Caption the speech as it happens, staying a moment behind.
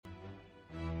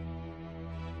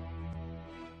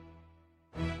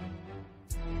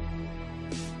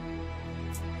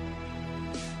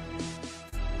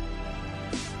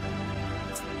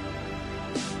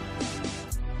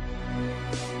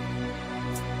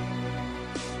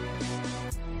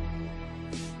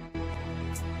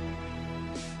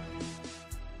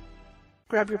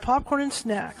Grab your popcorn and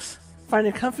snacks. Find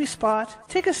a comfy spot,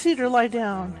 take a seat or lie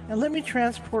down, and let me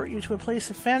transport you to a place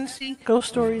of fantasy, ghost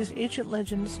stories, ancient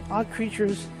legends, odd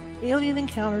creatures, alien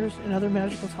encounters, and other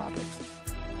magical topics.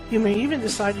 You may even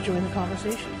decide to join the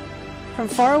conversation. From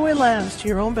faraway lands to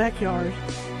your own backyard,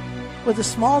 with a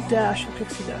small dash of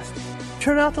pixie dust,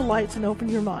 turn out the lights and open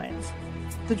your minds.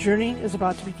 The journey is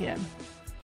about to begin.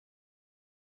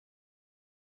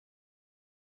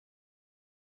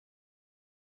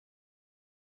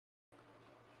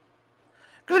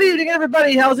 Good evening,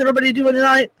 everybody. How's everybody doing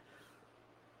tonight?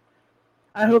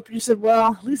 I hope you said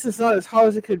well. At least it's not as hot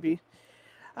as it could be.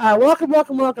 Welcome.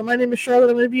 My name is Charlotte.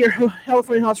 I'm going to be your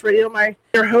California Haunts Radio,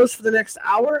 your host for the next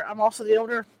hour. I'm also the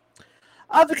owner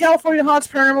of the California Haunts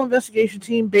Paranormal Investigation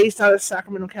Team based out of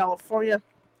Sacramento, California.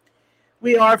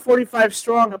 We are 45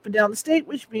 strong up and down the state,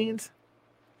 which means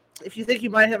if you think you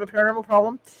might have a paranormal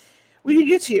problem, we can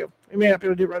get to you. We may not be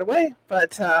able to do it right away,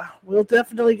 but we'll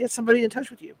definitely get somebody in touch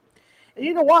with you. And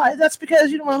you know why? That's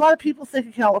because, when a lot of people think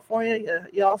of California,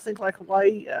 you all think like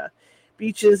Hawaii,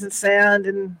 beaches and sand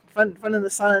and fun in the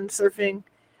sun, surfing.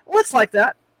 Well, it's like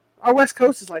that. Our West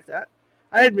Coast is like that.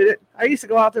 I admit it. I used to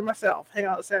go out there myself, hang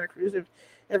out in Santa Cruz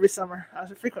every summer. I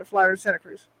was a frequent flyer in Santa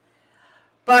Cruz.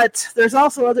 But there's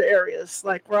also other areas,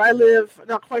 like where I live,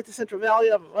 not quite the Central Valley,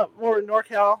 I'm up more in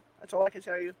NorCal. That's all I can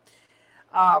tell you.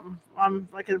 I'm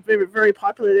like in a very, very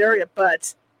populated area,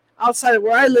 but outside of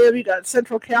where I live, you got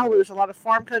Central Cal, where there's a lot of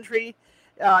farm country.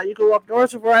 You go up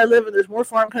north of where I live, and there's more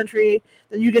farm country.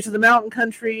 Then you get to the mountain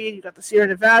country. You got the Sierra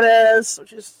Nevadas,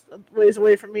 which is a ways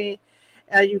away from me.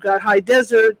 And you've got high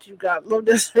desert. You've got low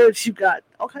desert. You've got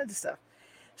all kinds of stuff.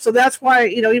 So that's why,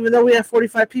 even though we have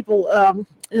 45 people,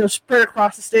 spread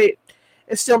across the state,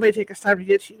 it still may take us time to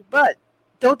get to you. But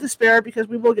don't despair, because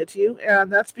we will get to you.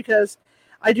 And that's because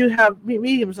I do have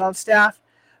mediums on staff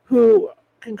who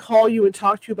can call you and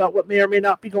talk to you about what may or may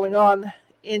not be going on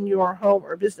in your home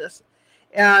or business.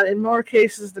 And in most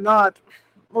cases than not,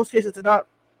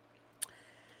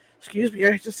 excuse me,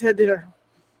 I just had dinner.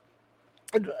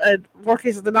 In more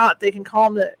cases than not, they can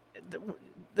calm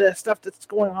the stuff that's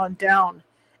going on down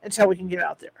until we can get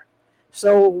out there.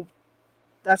 So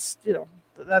that's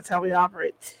how we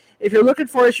operate. If you're looking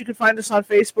for us, you can find us on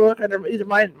Facebook under either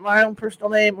my own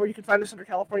personal name, or you can find us under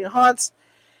California Haunts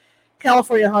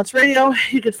Radio.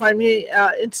 You can find me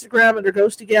Instagram under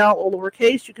Ghosty Gal, all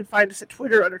lowercase. You can find us at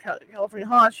Twitter under California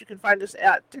Haunts. You can find us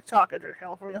at TikTok under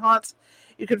California Haunts.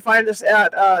 You can find us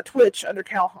at Twitch under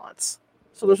Cal Haunts.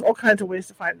 So there's all kinds of ways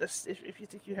to find us if you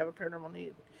think you have a paranormal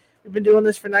need. We've been doing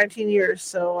this for 19 years,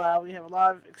 so we have a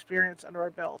lot of experience under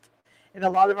our belt. And a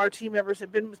lot of our team members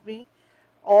have been with me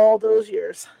all those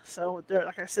years. So,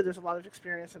 like I said, there's a lot of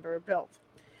experience under our belt.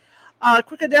 A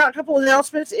couple of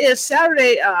announcements is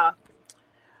Saturday,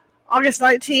 August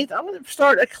 19th, I'm going to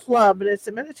start a club, and it's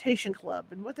a meditation club.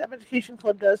 And what that meditation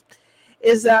club does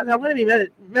is that I'm going to be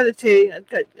meditating,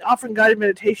 offering guided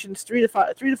meditations 3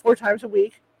 to 4 times a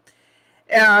week.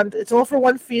 And it's all for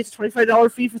one fee. It's a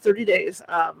 $25 fee for 30 days.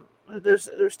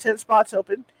 There's 10 spots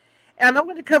open. And I'm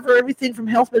going to cover everything from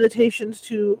health meditations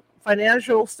to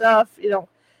financial stuff,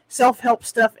 self-help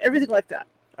stuff, everything like that.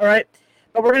 All right?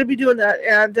 But we're going to be doing that,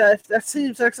 and if that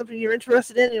seems like something you're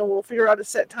interested in, we'll figure out a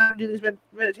set time to do these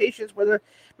meditations, whether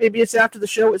maybe it's after the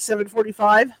show at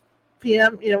 7:45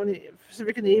 p.m., in the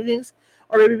Pacific in the evenings,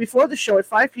 or maybe before the show at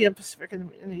 5 p.m. Pacific in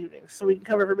the evenings, so we can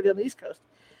cover everybody on the East Coast.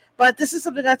 But this is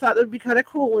something I thought would be kind of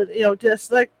cool, and,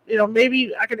 just like,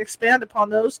 maybe I can expand upon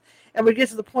those, and we get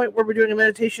to the point where we're doing a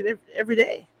meditation every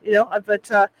day, But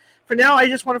for now, I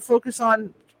just want to focus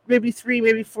on maybe 3,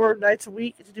 maybe 4 nights a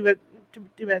week to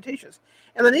do meditations.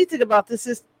 And the neat thing about this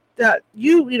is that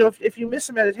if you miss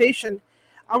a meditation,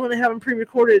 I'm going to have them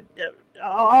pre-recorded.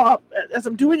 As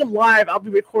I'm doing them live, I'll be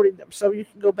recording them, so you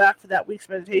can go back for that week's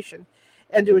meditation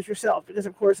and do it yourself. Because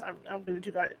of course, I'm going to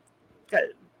do guided.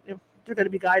 They're going to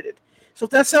be guided. So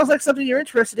if that sounds like something you're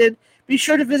interested in, be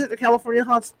sure to visit the California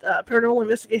Haunts Paranormal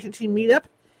Investigation Team Meetup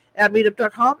at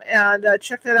meetup.com and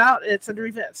check that out. It's under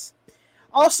events.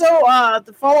 Also,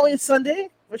 the following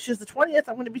Sunday, which is the 20th,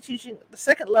 I'm going to be teaching the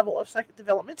second level of psychic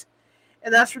development,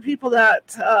 and that's for people that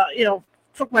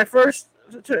took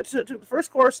the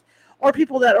first course, or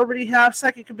people that already have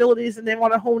psychic abilities and they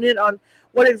want to hone in on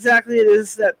what exactly it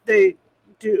is that they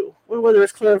do, whether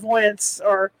it's clairvoyance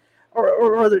or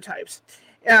other types.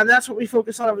 And that's what we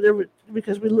focus on over there,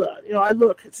 because we look.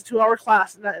 It's a 2-hour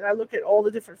class, and I look at all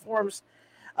the different forms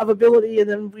of ability, and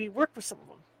then we work with some of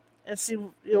them and see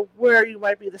where you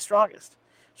might be the strongest.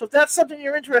 So if that's something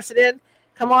you're interested in,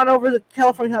 come on over to the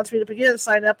California Haunts Meetup again and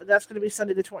sign up, and that's going to be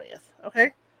Sunday the 20th.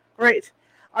 Okay? Great.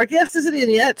 Our guest isn't in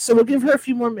yet, so we'll give her a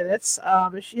few more minutes.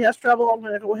 If she has trouble, I'm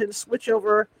going to go ahead and switch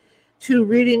over to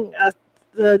reading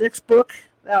the next book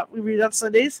that we read on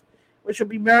Sundays, which will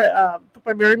be book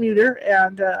by Maren Muter,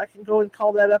 and I can go and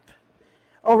call that up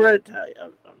over at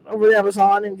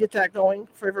Amazon and get that going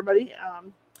for everybody.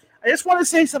 I just want to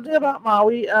say something about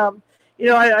Maui.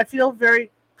 I feel very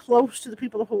close to the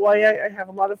people of Hawaii. I have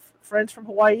a lot of friends from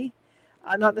Hawaii,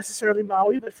 not necessarily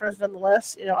Maui, but friends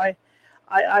nonetheless. I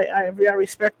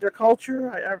respect their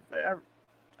culture.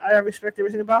 I respect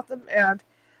everything about them, and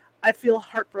I feel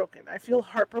heartbroken. I feel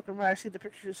heartbroken when I see the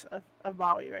pictures of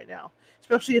Maui right now,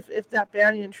 especially if that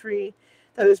banyan tree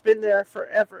that has been there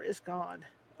forever is gone.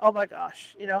 Oh my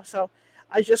gosh, So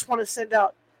I just want to send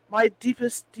out my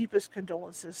deepest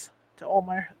condolences to all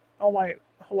my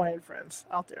Hawaiian friends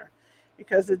out there,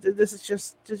 because this is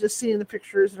just seeing the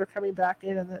pictures that are coming back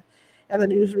in and the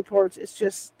news reports. It's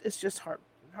just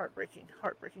heartbreaking.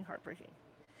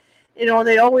 And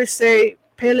they always say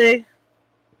Pele,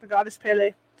 the goddess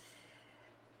Pele,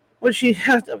 when she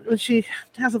has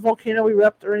a volcano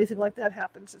erupt or anything like that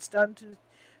happens, it's done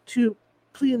to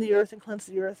clean the earth and cleanse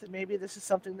the earth. And maybe this is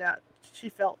something that she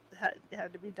felt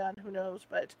had to be done. Who knows?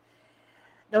 But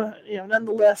no,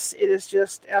 nonetheless, it is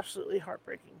just absolutely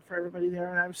heartbreaking for everybody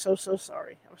there, and I'm so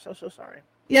sorry. I'm so sorry.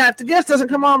 Yeah, if the guest doesn't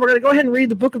come on, we're going to go ahead and read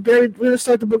the Book of Buried. We're going to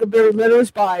start the Book of Buried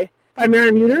Letters by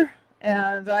Maren Muter,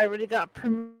 and I already got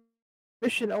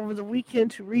permission over the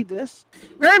weekend to read this.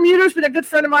 Maren Muter's been a good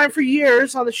friend of mine for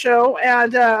years on the show,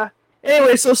 and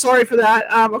anyway, so sorry for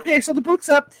that. Okay, so the book's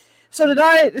up. So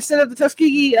tonight, instead of the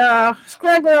Tuskegee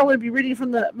Scrambler, I'm going to be reading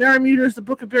from the Maren Muter's The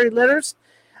Book of Buried Letters,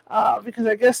 because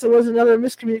I guess there was another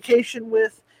miscommunication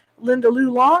with Linda Lou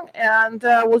Long, and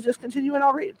we'll just continue and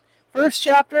I'll read. First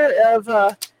chapter of,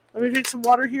 let me drink some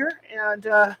water here, and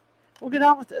we'll get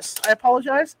on with this. I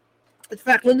apologize. In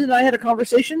fact, Linda and I had a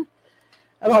conversation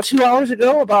about 2 hours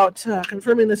ago about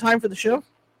confirming the time for the show.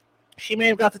 She may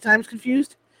have got the times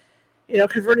confused.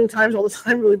 Converting times all the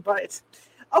time really bites.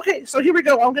 Okay, so here we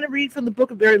go. I'm going to read from the Book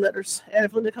of Buried Letters, and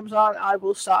if Linda comes on, I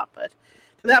will stop. But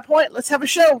to that point, let's have a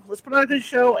show. Let's put on a good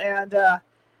show. And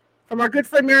from our good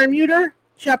friend Maren Muter,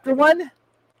 Chapter 1,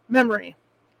 Memory.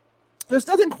 There's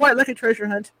nothing quite like a treasure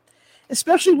hunt,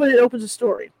 especially when it opens a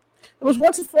story. There was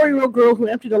once a 4-year-old girl who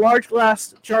emptied a large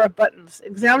glass jar of buttons,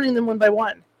 examining them one by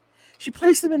one. She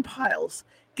placed them in piles,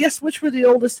 guessed which were the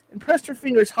oldest, and pressed her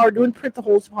fingers hard to imprint the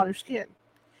holes upon her skin.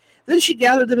 Then she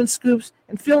gathered them in scoops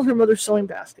and filled her mother's sewing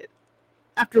basket.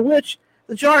 After which,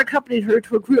 the jar accompanied her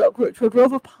to a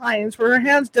grove of pines where her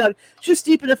hands dug just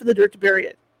deep enough in the dirt to bury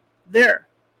it. There,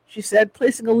 she said,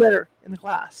 placing a letter in the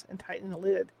glass and tightening the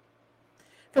lid.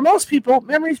 For most people,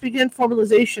 memories begin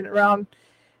formalization around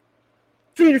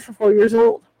 3 to 4 years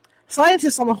old.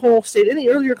 Scientists on the whole state any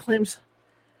earlier claims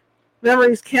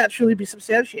memories can't truly be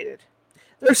substantiated.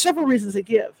 There are several reasons they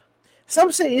give.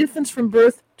 Some say infants from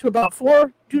birth to about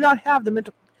 4 do not have the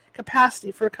mental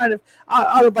capacity for a kind of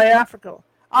autobiographical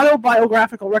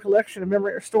recollection of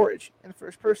memory or storage in the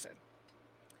first person.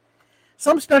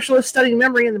 Some specialists studying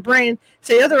memory in the brain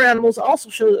say other animals also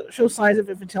show signs of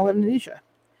infantile amnesia.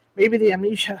 Maybe the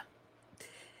amnesia.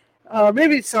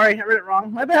 Sorry, I read it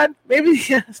wrong. My bad.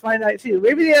 It's my night too.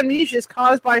 Maybe the amnesia is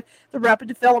caused by the rapid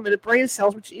development of brain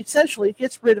cells, which essentially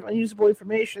gets rid of unusable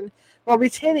information while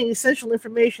retaining essential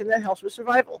information that helps with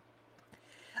survival.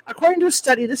 According to a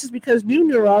study, this is because new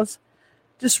neurons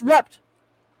disrupt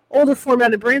older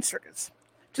formatted brain circuits.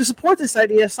 To support this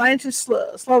idea, scientists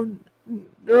slowed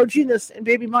neurogenesis in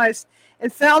baby mice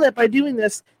and found that by doing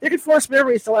this, they could force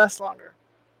memories to last longer.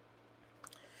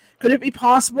 Could it be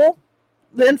possible,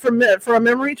 then, for a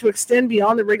memory to extend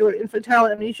beyond the regular infantile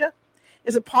amnesia?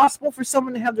 Is it possible for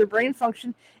someone to have their brain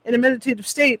function in a meditative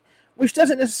state, which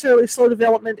doesn't necessarily slow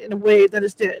development in a way that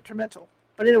is detrimental,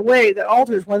 but in a way that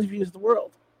alters one's views of the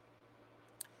world?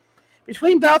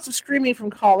 Between bouts of screaming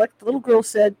from colic, the little girl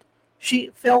said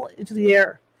she fell into the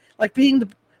air, like being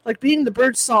the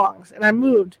bird's songs, and I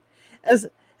moved as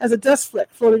a dust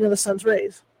fleck floating in the sun's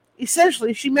rays.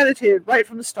 Essentially, she meditated right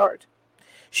from the start.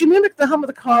 She mimicked the hum of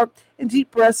the car in deep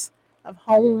breaths of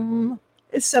home.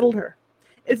 It settled her.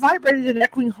 It vibrated in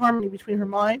echoing harmony between her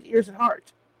mind, ears, and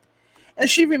heart.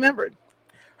 As she remembered,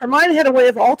 her mind had a way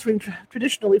of altering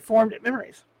traditionally formed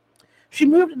memories. She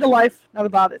moved into life, not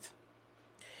about it.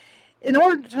 In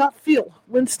order to not feel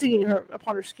wind stinging her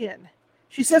upon her skin,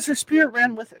 she says her spirit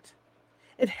ran with it.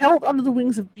 It held under the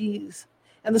wings of bees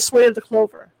and the sway of the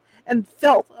clover, and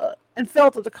felt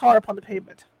of the car upon the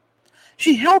pavement.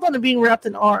 She held on to being wrapped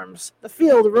in arms, the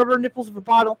feel of the rubber nipples of a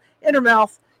bottle in her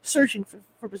mouth, searching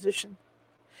for position.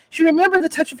 She remembered the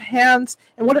touch of hands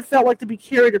and what it felt like to be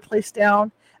carried or placed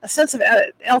down, a sense of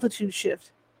altitude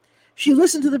shift. She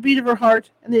listened to the beat of her heart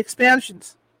and the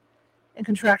expansions and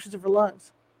contractions of her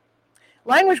lungs.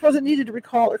 Language wasn't needed to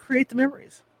recall or create the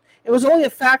memories. It was only a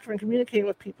factor in communicating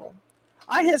with people.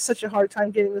 I had such a hard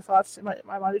time getting the thoughts in my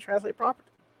mind to translate properly.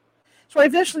 So I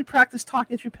eventually practiced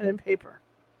talking through pen and paper.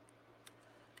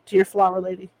 Dear flower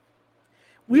lady.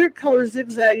 Weird colors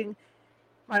zigzagging,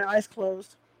 my eyes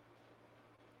closed.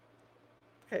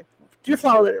 Okay, dear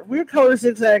flower lady. Weird colors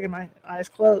zigzagging, my eyes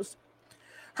closed.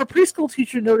 Her preschool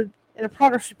teacher noted in a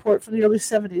progress report from the early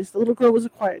 70s the little girl was a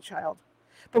quiet child,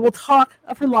 but will talk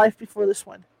of her life before this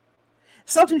one.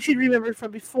 Something she'd remembered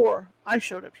from before I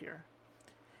showed up here.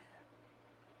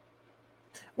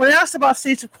 When asked about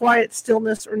states of quiet,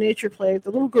 stillness, or nature play,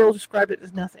 the little girl described it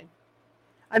as nothing.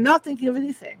 I'm not thinking of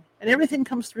anything, and everything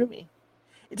comes through me.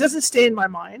 It doesn't stay in my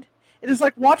mind. It is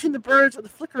like watching the birds or the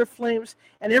flicker of flames,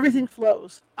 and everything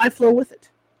flows. I flow with it.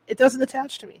 It doesn't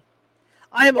attach to me.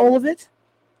 I am all of it,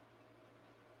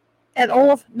 and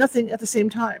all of nothing at the same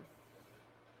time.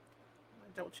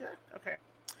 Double check. Okay.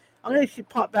 I'm going to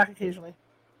pop back occasionally.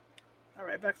 All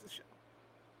right, back to the show.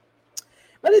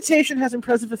 Meditation has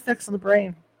impressive effects on the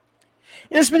brain.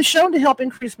 It has been shown to help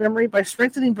increase memory by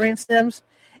strengthening brain stems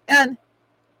and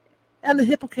the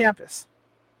hippocampus.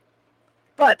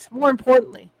 But, more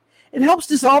importantly, it helps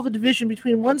dissolve the division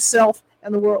between oneself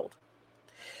and the world.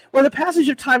 Where the passage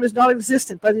of time is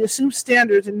non-existent by the assumed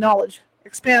standards and knowledge,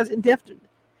 expands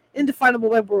indefinable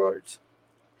web words,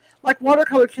 like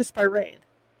watercolor kissed by rain.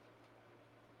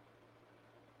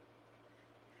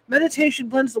 Meditation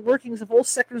blends the workings of all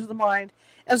sectors of the mind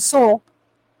and soul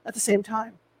at the same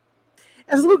time.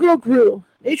 As the little girl grew,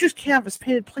 nature's canvas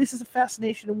painted places of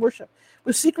fascination and worship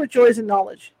with secret joys and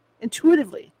knowledge.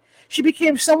 Intuitively, she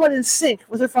became someone in sync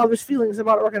with her father's feelings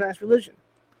about organized religion.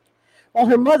 While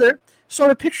her mother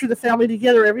sort of pictured the family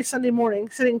together every Sunday morning,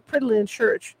 sitting prettily in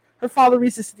church, her father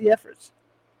resisted the efforts.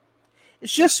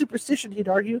 It's just superstition, he'd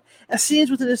argue, as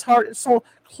scenes within his heart and soul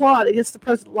clawed against the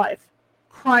present life,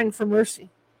 crying for mercy.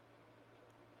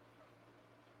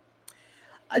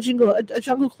 A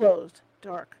jungle closed,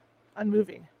 dark,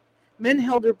 unmoving. Men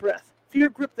held their breath. Fear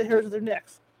gripped the hairs of their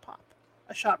necks. Pop.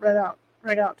 A shot rang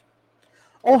out.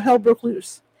 All hell broke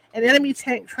loose. An enemy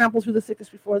tank trampled through the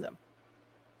thickest before them.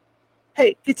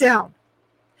 Hey, get down.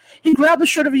 He grabbed the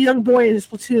shirt of a young boy in his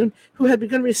platoon who had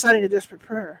begun reciting a desperate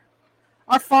prayer.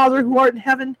 Our Father, who art in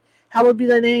heaven, hallowed be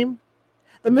thy name.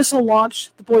 The missile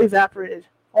launched, the boy evaporated.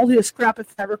 Only a scrap of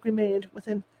fabric remained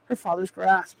within her father's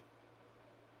grasp.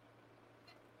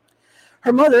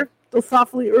 Her mother, though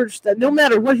thoughtfully, urged that no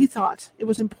matter what he thought, it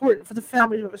was important for the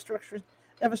family to have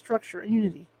a structure and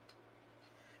unity.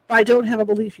 But I don't have a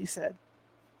belief, he said.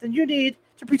 Then you need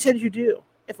to pretend you do,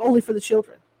 if only for the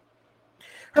children.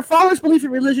 Her father's belief in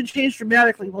religion changed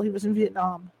dramatically while he was in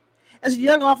Vietnam. As a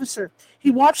young officer, he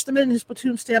watched the men in his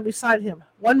platoon stand beside him,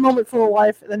 one moment full of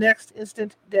life and the next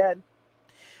instant dead.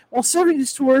 While serving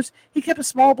his tours, he kept a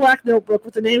small black notebook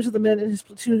with the names of the men in his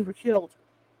platoon who were killed.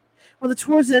 When the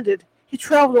tours ended, he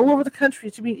traveled all over the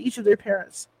country to meet each of their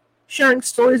parents, sharing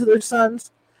stories of their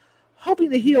sons,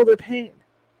 hoping to heal their pain.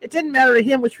 It didn't matter to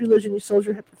him which religion each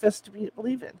soldier had professed to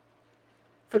believe in,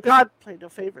 for God played no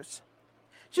favorites.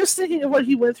 Just thinking of what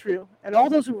he went through, and all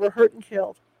those who were hurt and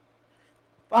killed.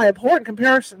 By abhorrent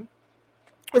comparison,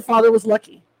 her father was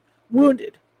lucky,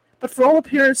 wounded, but for all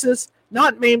appearances,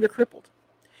 not maimed or crippled.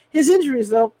 His injuries,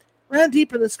 though, ran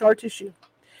deeper than scar tissue.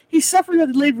 He suffered a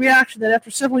delayed reaction that after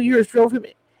several years drove him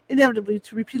inevitably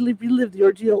to repeatedly relive the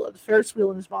ordeal of the Ferris wheel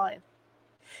in his mind.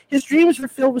 His dreams were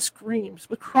filled with screams,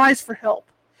 with cries for help,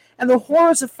 and the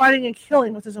horrors of fighting and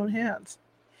killing with his own hands.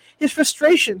 His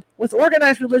frustration with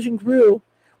organized religion grew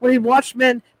when he watched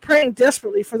men praying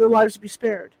desperately for their lives to be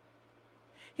spared.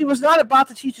 He was not about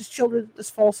to teach his children this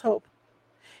false hope.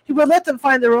 He would let them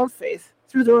find their own faith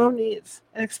through their own needs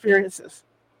and experiences.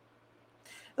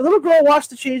 The little girl watched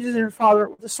the changes in her father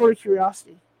with a sort of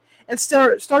curiosity, and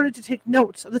started to take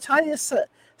notes of the tiniest,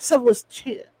 subtle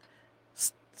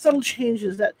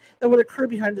changes that would occur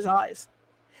behind his eyes.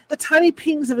 The tiny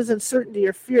pings of his uncertainty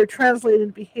or fear translated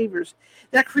into behaviors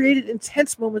that created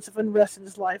intense moments of unrest in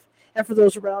his life and for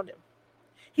those around him.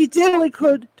 He did all he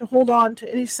could to hold on to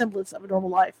any semblance of a normal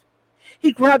life.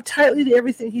 He grabbed tightly to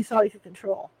everything he thought he could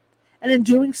control, and in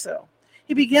doing so,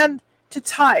 he began to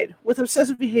tide with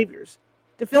obsessive behaviors,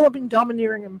 developing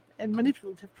domineering and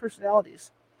manipulative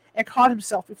personalities, and caught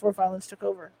himself before violence took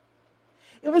over.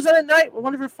 It was on a night when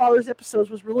one of her father's episodes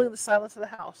was ruling the silence of the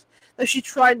house that she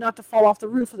tried not to fall off the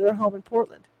roof of their home in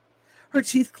Portland. Her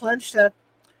teeth clenched at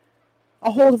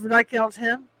a hold of her nightgown's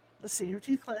hem. Let's see, her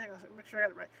teeth clenched. Hang on, make sure I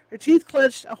got it right. Her teeth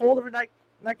clenched a hold of her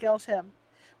nightgown's hem,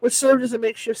 which served as a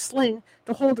makeshift sling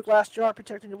to hold the glass jar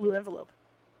protecting a blue envelope.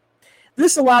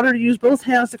 This allowed her to use both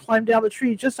hands to climb down the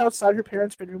tree just outside her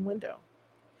parents' bedroom window.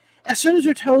 As soon as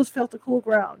her toes felt the cool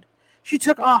ground, she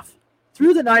took off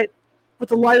through the night with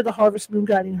the light of the harvest moon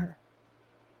guiding her.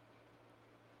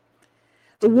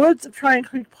 The woods of Tryon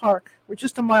Creek Park were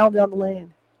just a mile down the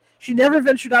lane. She never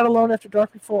ventured out alone after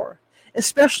dark before,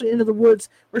 especially into the woods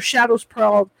where shadows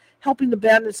prowled, helping the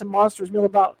bandits and monsters mill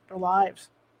about their lives.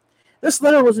 This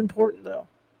letter was important, though,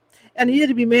 and needed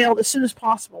to be mailed as soon as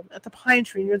possible at the pine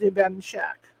tree near the abandoned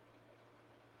shack.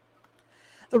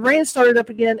 The rain started up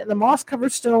again, and the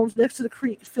moss-covered stones next to the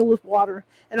creek filled with water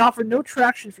and offered no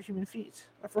traction for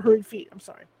hurried feet.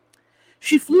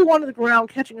 She flew onto the ground,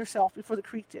 catching herself before the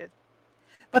creek did.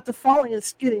 But the falling and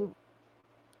skidding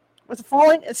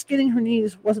her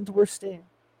knees wasn't the worst sting.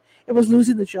 It was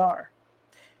losing the jar.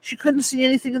 She couldn't see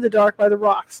anything in the dark by the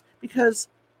rocks because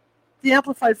the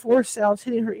amplified forest sounds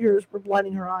hitting her ears were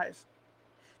blinding her eyes.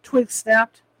 Twigs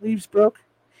snapped, leaves broke,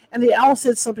 and the owl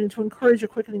said something to encourage a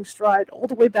quickening stride all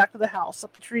the way back to the house,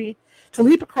 up the tree, to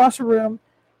leap across her room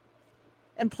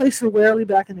and place her warily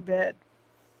back into bed.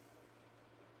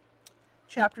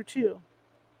 Chapter 2.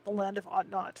 The Land of Ought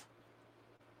Not.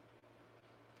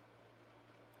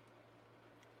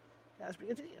 As we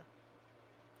continue.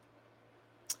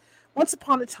 Once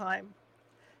upon a time,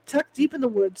 tucked deep in the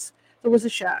woods, there was a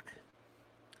shack.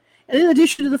 And in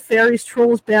addition to the fairies,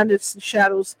 trolls, bandits, and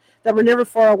shadows that were never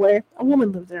far away, a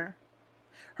woman lived there.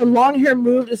 Her long hair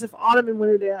moved as if autumn and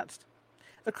winter danced.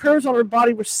 The curves on her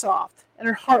body were soft, and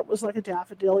her heart was like a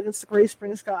daffodil against the gray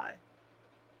spring sky.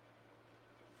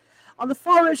 On the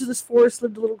far edge of this forest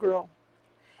lived a little girl,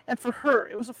 and for her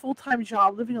it was a full-time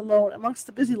job living alone amongst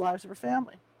the busy lives of her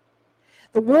family.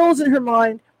 The worlds in her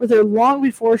mind were there long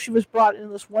before she was brought into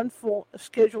this one full of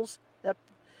schedules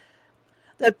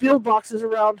that build boxes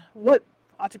around what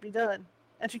ought to be done,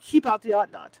 and to keep out the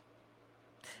ought not.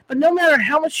 But no matter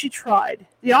how much she tried,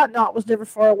 the ought not was never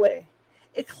far away.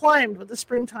 It climbed with the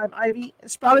springtime ivy and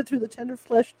sprouted through the tender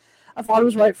flesh of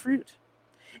autumn's ripe fruit.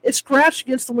 It scratched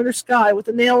against the winter sky with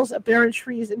the nails of barren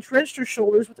trees and drenched her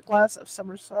shoulders with the glance of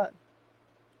summer sun.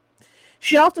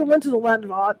 She often went to the land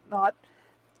of ought not,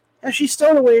 as she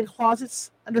stowed away in closets,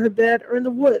 under her bed, or in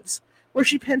the woods, where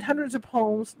she penned hundreds of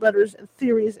poems, letters, and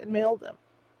theories and mailed them,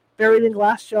 buried in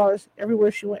glass jars everywhere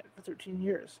she went for 13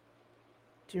 years.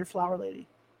 Dear Flower Lady,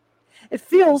 it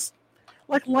feels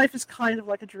like life is kind of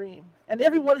like a dream, and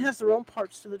everyone has their own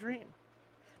parts to the dream.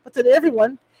 But that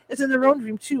everyone is in their own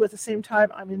dream, too, at the same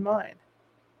time I'm in mine.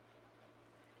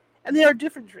 And they are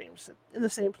different dreams in the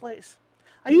same place.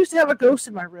 I used to have a ghost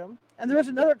in my room, and there is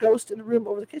another ghost in the room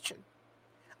over the kitchen.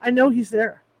 I know he's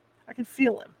there. I can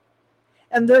feel him.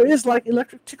 And there is like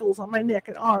electric tickles on my neck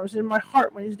and arms and in my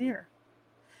heart when he's near.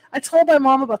 I told my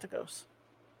mom about the ghosts.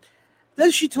 Then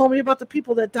she told me about the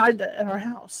people that died at our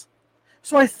house.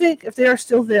 So I think if they are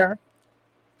still there,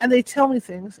 and they tell me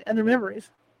things and their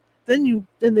memories, then you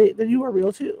are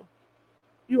real too.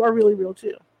 You are really real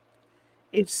too.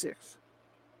 Age 6.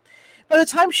 By the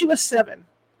time she was 7,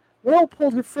 world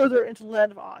pulled her further into the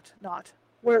land of ought not,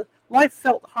 where life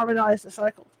felt harmonized and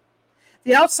cycled.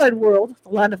 The outside world, the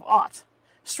land of ought,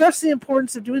 stressed the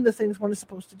importance of doing the things one is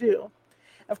supposed to do,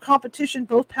 of competition,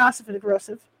 both passive and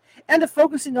aggressive, and of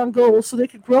focusing on goals so they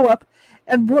could grow up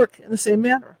and work in the same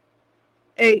manner.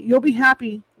 A you'll be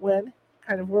happy when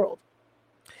kind of world.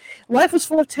 Life was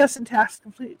full of tests and tasks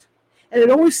complete, and it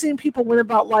always seemed people went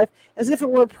about life as if it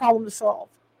were a problem to solve.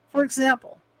 For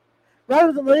example,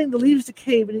 rather than letting the leaves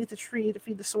decay beneath the tree to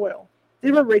feed the soil,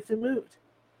 they were raked and moved.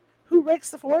 Who rakes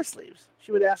the forest leaves?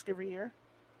 She would ask every year.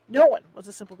 No one, was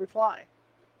the simple reply.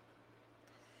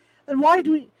 Then why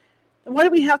do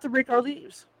we have to rake our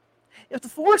leaves? If the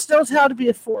forest knows how to be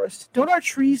a forest, don't our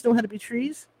trees know how to be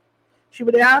trees? She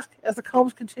would ask as the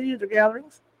combs continued their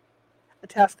gatherings. A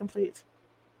task complete.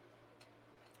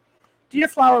 Dear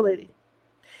Flower Lady,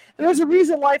 there is a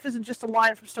reason life isn't just a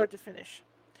line from start to finish.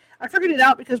 I figured it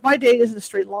out because my day isn't a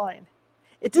straight line.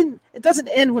 It doesn't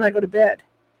end when I go to bed.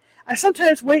 I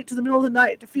sometimes wait to the middle of the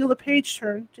night to feel the page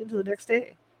turn into the next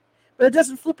day. But it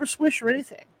doesn't flip or swish or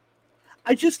anything.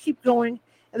 I just keep going,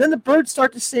 and then the birds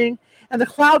start to sing, and the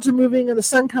clouds are moving, and the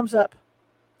sun comes up.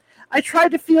 I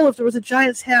tried to feel if there was a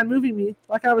giant's hand moving me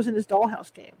like I was in his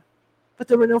dollhouse game, but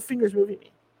there were no fingers moving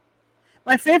me.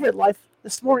 My favorite life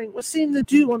this morning was seeing the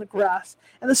dew on the grass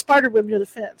and the spiderweb near the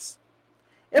fence.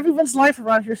 Everyone's life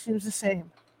around here seems the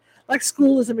same, like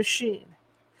school is a machine.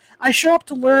 I show up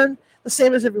to learn the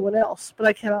same as everyone else, but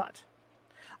I cannot.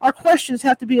 Our questions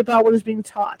have to be about what is being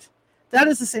taught. That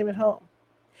is the same at home.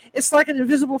 It's like an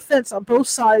invisible fence on both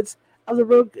sides of the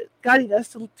road guiding us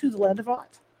to the land of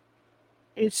ought.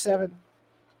 Age 7.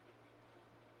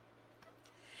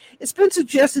 It's been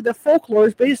suggested that folklore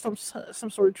is based on some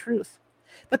sort of truth,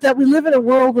 but that we live in a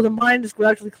world where the mind is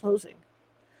gradually closing,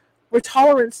 where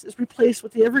tolerance is replaced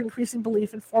with the ever-increasing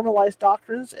belief in formalized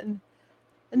doctrines and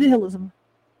nihilism.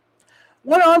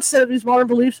 One onset of these modern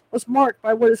beliefs was marked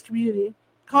by what is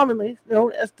commonly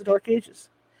known as the Dark Ages,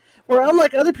 where,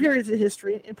 unlike other periods in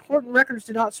history, important records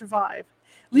did not survive,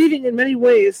 leaving in many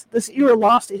ways this era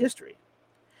lost to history.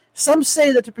 Some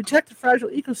say that to protect the fragile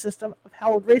ecosystem of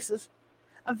hallowed races,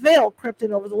 a veil crept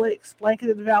in over the lakes,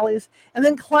 blanketed the valleys, and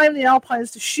then climbed the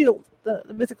Alpines to shield the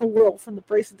mythical world from the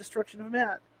brazen destruction of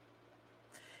man.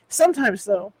 Sometimes,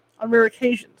 though, on rare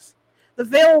occasions, the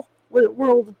veil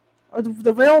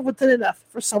was thin enough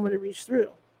for someone to reach through.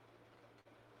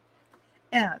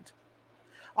 And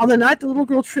on the night the little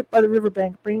girl tripped by the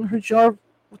riverbank, bringing her jar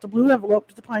with the blue envelope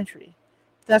to the pine tree,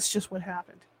 that's just what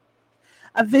happened.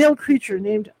 A veiled creature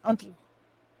named Untel,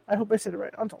 I hope I said it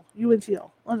right, Untel,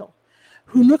 U-N-T-L, Untel,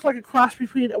 who looked like a cross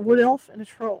between a wood elf and a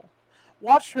troll,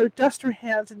 watched her dust her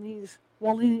hands and knees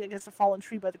while leaning against a fallen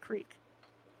tree by the creek.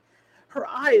 Her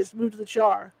eyes moved to the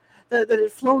jar that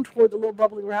had flown toward the low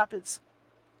bubbling rapids,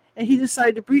 and he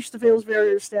decided to breach the veil's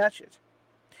barrier to snatch it.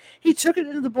 He took it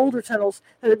into the boulder tunnels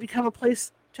that had become a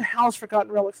place to house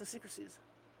forgotten relics and secrecies.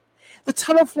 The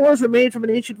tunnel floors were made from an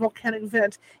ancient volcanic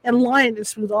vent and lined in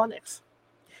smooth onyx.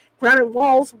 Granite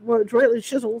walls were adroitly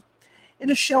chiseled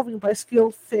into shelving by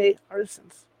skilled Fey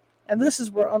artisans, and this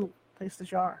is where Untel placed the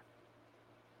jar.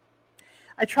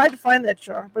 I tried to find that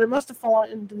jar, but it must have fallen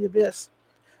into the abyss,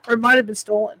 or it might have been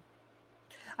stolen.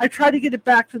 I tried to get it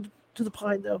back to the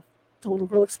pine, though, the little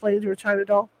girl explained to her China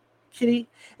doll, Kitty,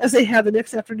 as they had the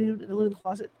next afternoon in the linen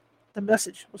closet. The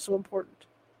message was so important.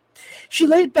 She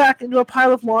laid back into a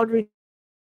pile of laundry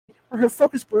where her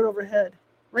focus blurred overhead.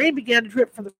 Rain began to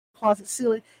drip from the closet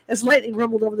ceiling as lightning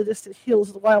rumbled over the distant hills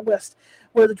of the Wild West,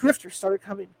 where the drifters started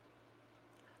coming.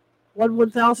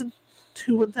 1,000,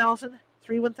 2,000,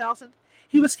 3,000.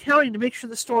 He was counting to make sure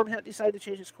the storm hadn't decided to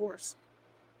change its course.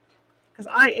 "Because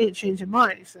I ain't changing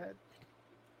mine," he said.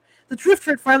 The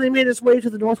drifter had finally made his way to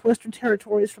the northwestern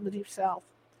territories from the deep south.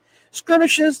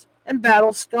 Skirmishes and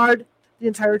battles scarred the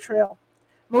entire trail.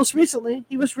 Most recently,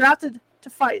 he was drafted to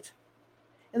fight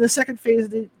in the second phase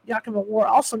of the Yakima War,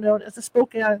 also known as the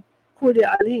Spokane Coeur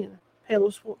d'Alene,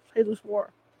 Palouse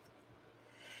War.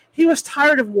 He was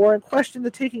tired of war and questioned the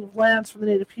taking of lands from the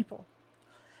native people.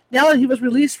 Now that he was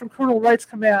released from Colonel Wright's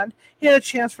command, he had a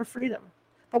chance for freedom.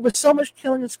 But with so much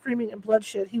killing and screaming and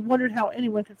bloodshed, he wondered how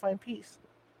anyone could find peace.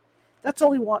 That's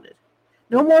all he wanted.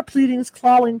 No more pleadings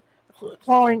clawing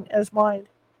at his mind.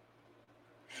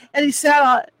 And he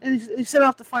set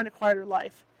off to find a quieter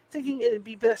life, thinking it would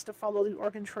be best to follow the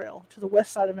Oregon Trail to the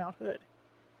west side of Mount Hood,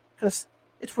 because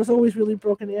it was always really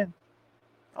broken in.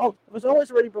 Oh, it was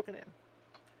always already broken in.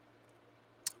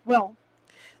 Well,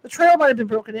 the trail might have been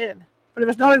broken in, but it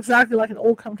was not exactly like an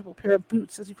old comfortable pair of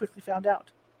boots, as he quickly found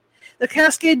out. The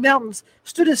Cascade Mountains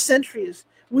stood as sentries,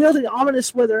 wielding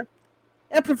ominous weather,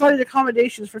 and provided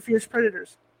accommodations for fierce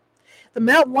predators. The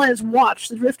mountain lions watched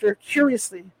the drifter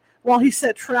curiously while he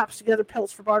set traps to gather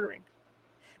pelts for bartering.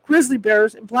 Grizzly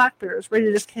bears and black bears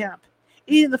raided his camp,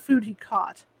 eating the food he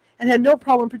caught, and had no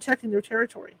problem protecting their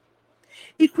territory.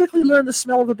 He quickly learned the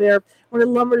smell of a bear when it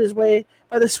lumbered his way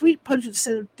by the sweet, pungent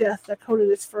scent of death that coated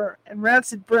its fur and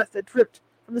rancid breath that dripped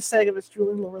from the sag of its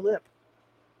drooling lower lip.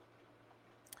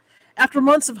 After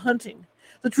months of hunting,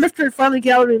 the drifter had finally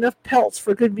gathered enough pelts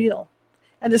for a good meal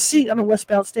and a seat on a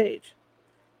westbound stage.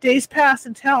 Days passed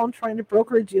in town trying to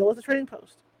broker a deal at the trading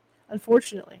post.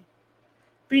 Unfortunately,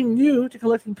 being new to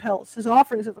collecting pelts, his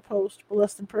offerings at the post were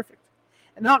less than perfect,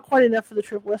 and not quite enough for the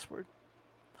trip westward.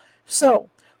 So,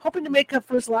 hoping to make up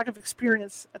for his lack of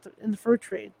experience in the fur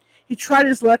trade, he tried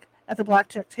his luck at the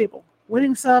blackjack table,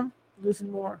 winning some, losing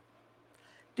more.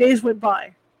 Days went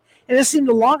by, and it seemed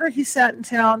the longer he sat in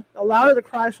town, the louder the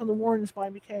cries from the war in his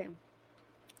mind became.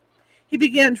 He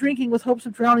began drinking with hopes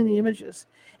of drowning the images,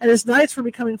 and his nights were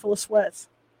becoming full of sweats.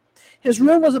 His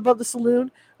room was above the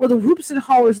saloon, where the whoops and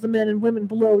hollers of the men and women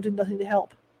below did nothing to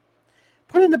help.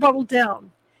 Putting the bottle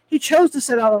down, he chose to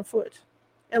set out on foot.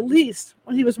 At least,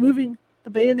 when he was moving, the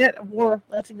bayonet of war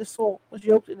lancing his soul was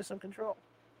yoked into some control.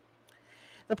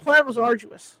 The path was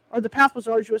arduous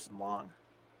and long.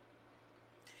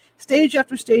 Stage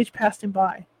after stage passed him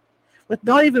by, with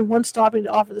not even one stopping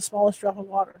to offer the smallest drop of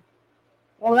water.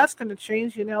 "Well, that's going to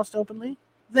change," he announced openly.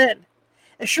 Then,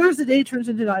 as sure as the day turns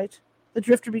into night, the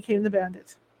drifter became the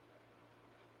bandit.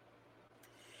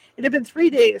 It had been 3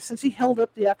 days since he held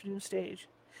up the afternoon stage.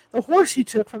 The horse he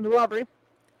took from the robbery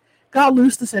got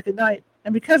loose the second night,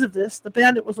 and because of this, the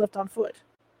bandit was left on foot.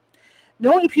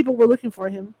 Knowing people were looking for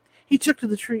him, he took to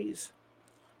the trees.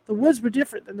 The woods were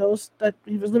different than those that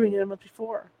he was living in a month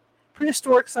before.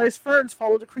 Prehistoric-sized ferns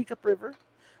followed a creek upriver.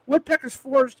 Woodpeckers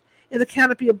foraged in the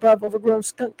canopy above overgrown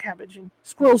skunk cabbage, and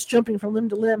squirrels jumping from limb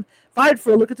to limb vied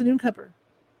for a look at the newcomer.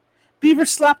 Beavers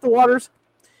slapped the waters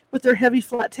with their heavy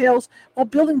flat tails while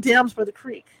building dams by the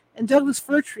creek, and Douglas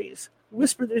fir trees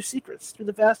whispered their secrets through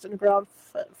the vast underground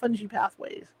fungy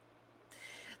pathways.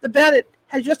 The bandit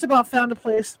had just about found a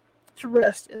place to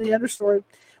rest in the understory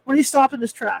when he stopped in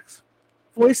his tracks.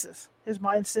 Voices, his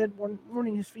mind said,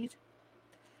 warning his feet.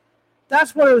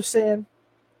 That's what I was saying.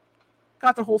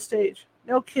 Got the whole stage.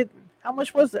 No kidding. How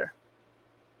much was there?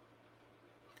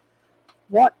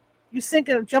 What? You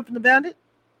thinking of jumping the bandit?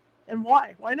 And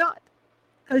why? Why not?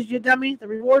 Because, you dummy, the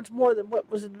reward's more than what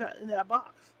was in that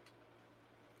box.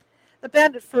 The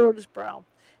bandit furrowed his brow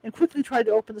and quickly tried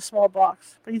to open the small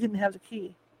box, but he didn't have the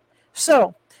key.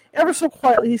 So, ever so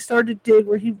quietly, he started to dig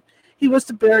where he was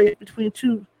to bury it between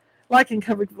two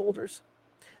lichen-covered boulders.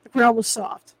 The ground was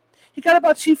soft. He got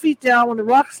about 2 feet down when the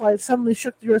rock slide suddenly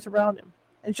shook the earth around him.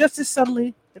 And just as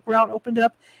suddenly, the ground opened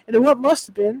up into what must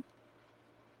have been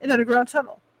an underground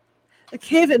tunnel. The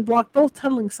cave-in blocked both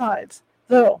tunneling sides,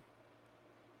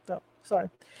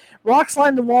 Rocks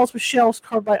lined the walls with shells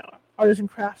carved by artisan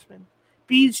craftsmen.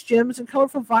 Beads, gems, and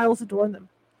colorful vials adorned them.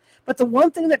 But the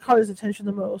one thing that caught his attention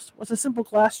the most was a simple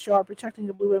glass jar protecting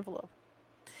a blue envelope.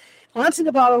 Glancing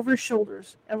about over his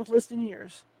shoulders and with listening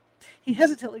ears, he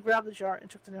hesitantly grabbed the jar and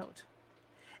took the note.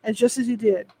 And just as he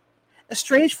did, a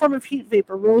strange form of heat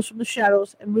vapor rose from the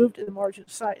shadows and moved in the margin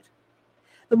of sight.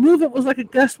 The movement was like a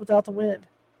gust without the wind.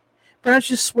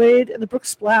 Branches swayed and the brook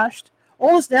splashed,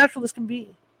 all as natural as can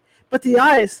be. But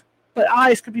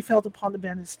eyes could be felt upon the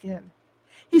bandit's skin.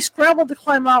 He scrambled to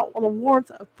climb out while a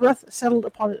warmth of breath settled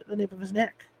upon the nape of his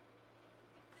neck.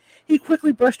 He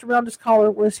quickly brushed around his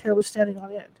collar where his hair was standing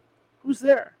on end. Who's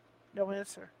there? No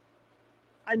answer.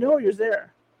 I know you're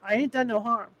there. I ain't done no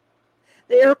harm.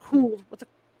 The air cooled with a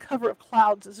cover of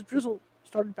clouds as the drizzle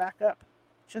started back up,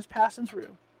 just passing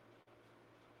through.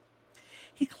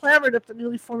 He clambered up the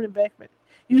newly formed embankment,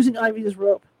 using Ivy as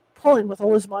rope, pulling with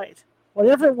all his might.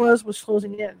 Whatever it was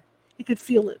closing in. He could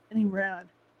feel it, and he ran.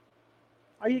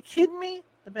 Are you kidding me?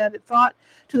 The bandit thought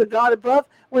to the god above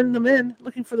when the men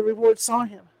looking for the reward saw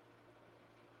him.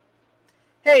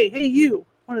 Hey, you,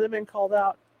 one of the men called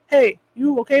out. Hey,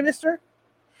 you okay, mister?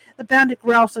 The bandit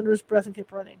groused under his breath and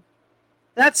kept running.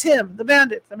 That's him, the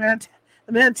bandit. The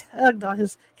man tugged on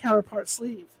his counterpart's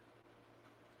sleeve.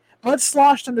 Mud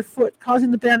sloshed underfoot,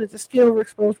 causing the bandit to skid over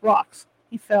exposed rocks.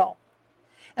 He fell.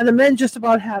 And the men just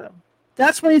about had him.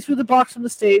 That's when he threw the box from the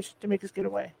stage to make his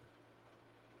getaway.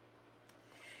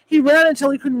 He ran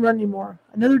until he couldn't run anymore.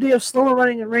 Another day of slower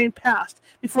running and rain passed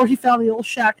before he found the old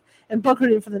shack and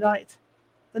bunkered in for the night.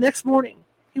 The next morning,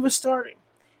 he was starving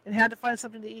and had to find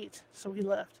something to eat, so he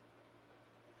left.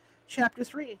 Chapter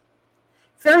 3.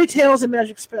 Fairy Tales and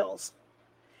Magic Spells.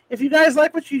 If you guys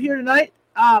like what you hear tonight,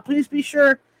 please be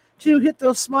sure to hit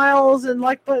those smiles and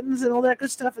like buttons and all that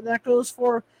good stuff, and that goes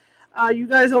for you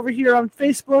guys over here on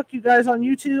Facebook, you guys on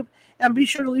YouTube, and be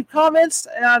sure to leave comments,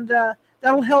 and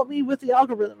that'll help me with the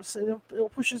algorithms. It'll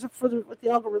push us up further with the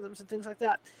algorithms and things like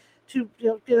that to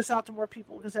get us out to more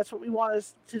people, because that's what we want,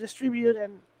 is to distribute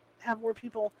and have more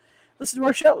people listen to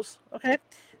our shows. Okay,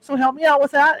 so help me out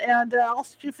with that, and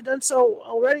also if you've done so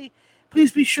already,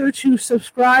 please be sure to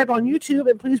subscribe on YouTube,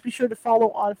 and please be sure to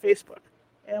follow on Facebook.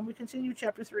 And we continue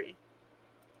Chapter 3.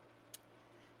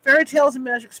 Fairy Tales and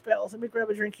Magic Spells. Let me grab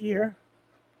a drink here.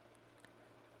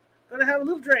 Gonna have a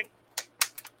little drink.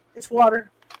 It's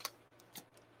water.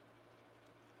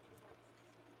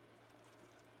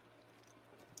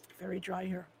 Very dry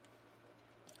here.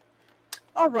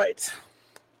 All right.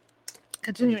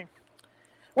 Continuing.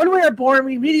 When we are born,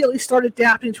 we immediately start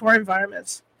adapting to our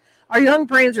environments. Our young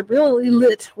brains are brilliantly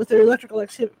lit with their electrical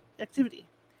activity.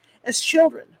 As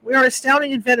children, we are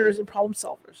astounding inventors and problem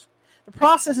solvers. The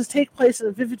processes take place in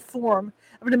a vivid form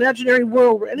of an imaginary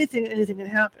world where anything can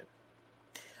happen.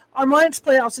 Our minds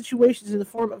play out situations in the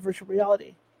form of virtual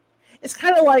reality. It's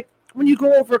kind of like when you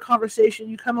go over a conversation,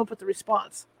 you come up with a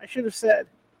response. I should have said.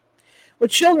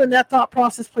 With children, that thought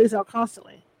process plays out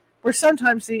constantly, where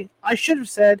sometimes the I should have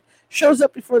said shows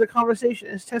up before the conversation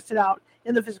is tested out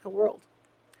in the physical world.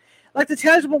 Like the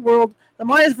tangible world, the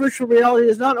mind's virtual reality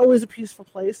is not always a peaceful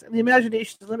place, and the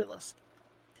imagination is limitless.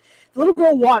 The little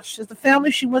girl watched as the family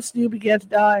she once knew began to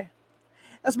die.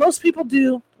 As most people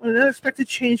do when an unexpected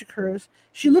change occurs,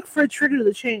 she looked for a trigger to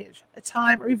the change, a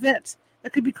time or event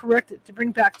that could be corrected to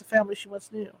bring back the family she once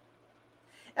knew.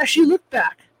 As she looked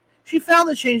back, she found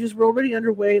the changes were already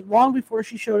underway long before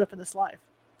she showed up in this life.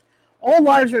 All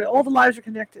the lives are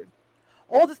connected.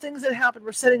 All the things that happened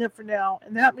were setting up for now,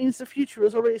 and that means the future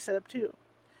was already set up too.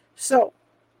 So,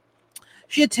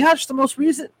 she attached the most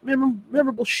recent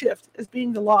memorable shift as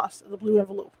being the loss of the blue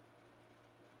envelope.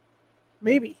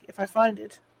 Maybe, if I find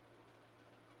it.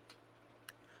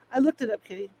 I looked it up,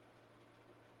 Kitty.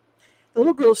 The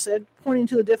little girl said, pointing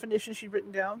to the definition she'd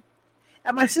written down.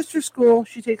 At my sister's school,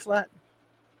 she takes Latin.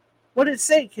 What did it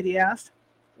say? Kitty asked.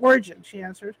 Origin, she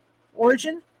answered.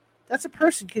 Origin? That's a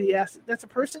person, Kitty asked. That's a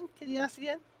person? Kitty asked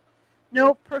again.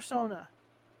 No, persona.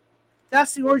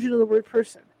 That's the origin of the word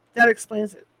person. That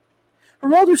explains it.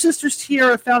 Her older sister's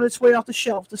tiara found its way off the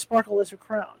shelf to sparkle as her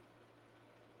crown.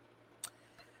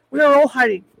 We are all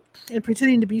hiding and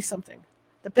pretending to be something.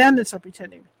 The bandits are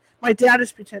pretending. My dad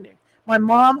is pretending. My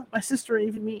mom, my sister, and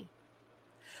even me.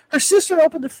 Her sister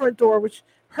opened the front door, which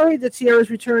hurried the tiara's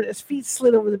return as feet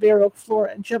slid over the bare oak floor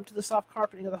and jumped to the soft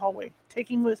carpeting of the hallway,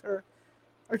 taking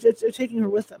her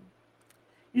with them.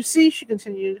 You see, she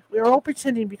continued, we are all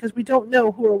pretending because we don't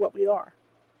know who or what we are.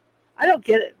 I don't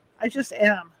get it. I just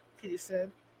am, Kitty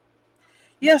said.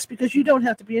 Yes, because you don't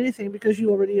have to be anything because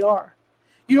you already are.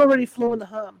 You already flow in the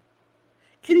hum.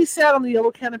 Kitty sat on the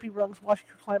yellow canopy rungs watching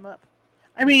her climb up.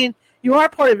 I mean, you are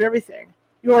part of everything.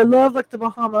 You are loved like the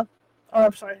Bahama. Oh,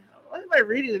 I'm sorry. What am I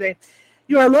reading today?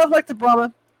 You are loved like the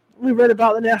Brahma we read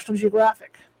about in the National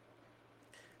Geographic.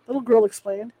 The little girl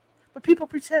explained. But people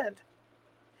pretend.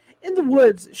 In the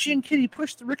woods, she and Kitty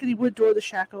pushed the rickety wood door of the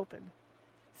shack open.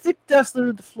 Thick dust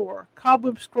littered the floor,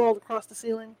 cobwebs scrawled across the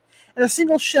ceiling, and a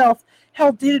single shelf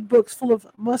held dated books full of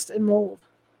must and mold.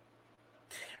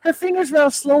 Her fingers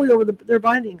ran slowly over their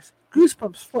bindings.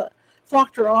 Goosebumps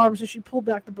flocked her arms as she pulled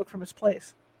back the book from its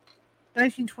place.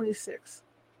 1926.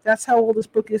 That's how old this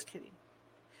book is, Kitty.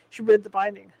 She read the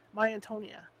binding. My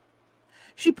Antonia.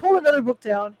 She pulled another book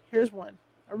down. Here's one.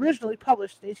 Originally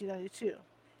published in 1892.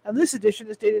 And this edition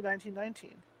is dated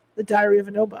 1919. The Diary of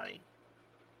a Nobody.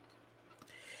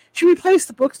 She replaced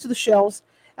the books to the shelves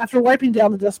after wiping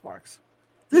down the dust marks.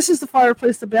 This is the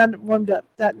fireplace the bandit warmed up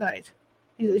that night.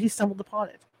 He stumbled upon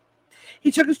it.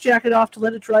 He took his jacket off to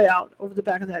let it dry out over the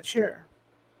back of that chair.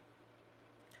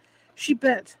 She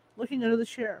bent, looking under the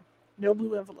chair. No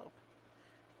blue envelope.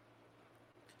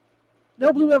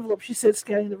 No blue envelope, she said,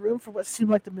 scanning the room for what seemed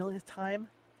like the millionth time.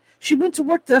 She went to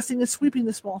work dusting and sweeping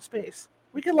the small space.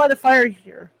 We can light a fire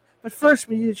here, but first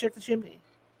we need to check the chimney.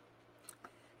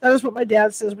 That is what my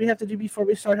dad says we have to do before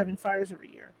we start having fires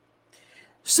every year.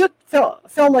 Soot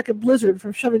fell like a blizzard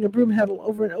from shoving a broom handle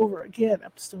over and over again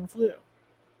up the stone flue.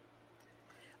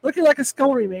 Looking like a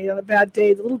scullery maid on a bad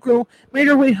day, the little girl made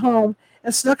her way home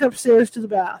and snuck upstairs to the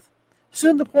bath.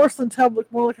 Soon the porcelain tub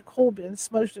looked more like a coal bin,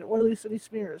 smudged in oily, sooty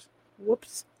smears.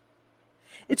 Whoops.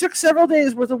 It took several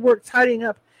days' worth of work tidying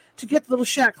up to get the little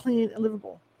shack clean and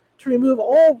livable, to remove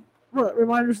all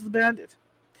reminders of the bandit.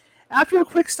 After a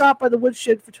quick stop by the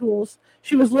woodshed for tools,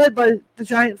 she was led by the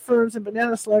giant ferns and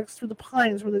banana slugs through the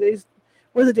pines where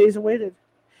the days awaited.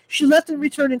 She left and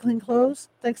returned in clean clothes,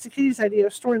 thanks to Kitty's idea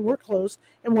of storing work clothes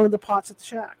in one of the pots at the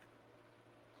shack.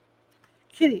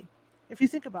 Kitty, if you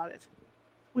think about it,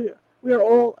 we are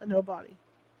all a nobody.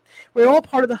 We're all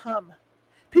part of the hum.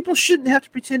 People shouldn't have to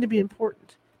pretend to be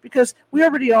important, because we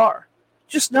already are,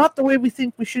 just not the way we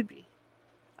think we should be.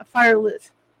 A fire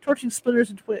lit, torching splinters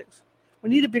and twigs. We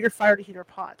need a bigger fire to heat our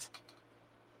pot.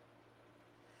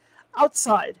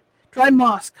 Outside, dry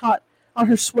moss caught on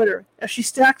her sweater as she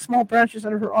stacked small branches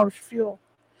under her arms for fuel.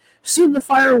 Soon the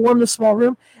fire warmed the small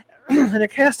room, and a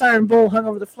cast iron bowl hung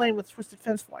over the flame with twisted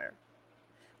fence wire.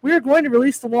 We are going to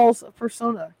release the walls of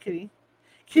persona, Kitty.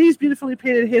 Kitty's beautifully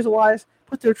painted hazel eyes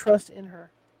put their trust in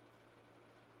her.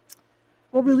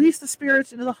 We'll release the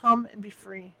spirits into the hum and be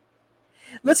free.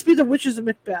 Let's be the witches of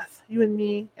Macbeth, you and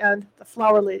me, and the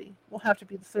flower lady will have to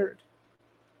be the third.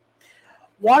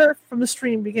 Water from the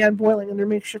stream began boiling in their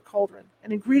makeshift cauldron,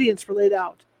 and ingredients were laid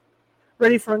out,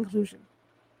 ready for inclusion.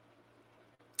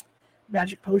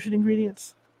 Magic potion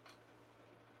ingredients.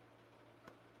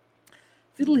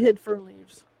 Fiddlehead fern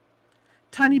leaves.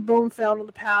 Tiny bone found on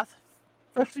the path.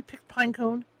 Freshly picked pine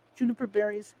cone, juniper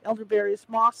berries, elderberries,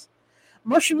 moss,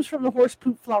 mushrooms from the horse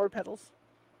poop flower petals,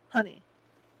 honey.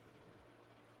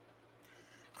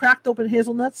 Cracked open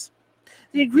hazelnuts.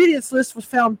 The ingredients list was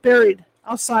found buried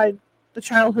outside the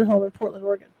childhood home in Portland,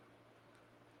 Oregon.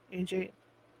 Age 8.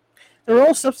 They're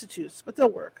all substitutes, but they'll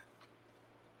work.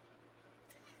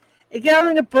 A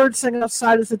gathering of birds sang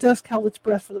outside as the dusk held its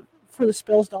breath for the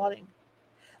spell's dawning.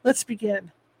 Let's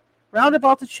begin. Round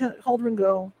about the cauldron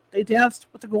go, they danced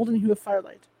with the golden hue of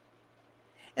firelight.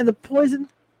 And the poison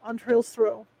on trails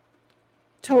throw.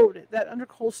 Toad, that under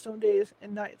cold stone days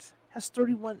and nights, has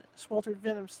 31 sweltered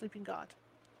venom sleeping got.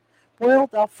 Boil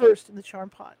thou first in the charm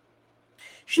pot.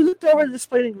 She looked over the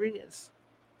displayed ingredients.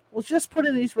 We'll just put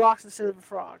in these rocks instead of a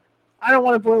frog. I don't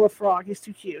want to boil a frog. He's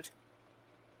too cute.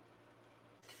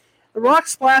 The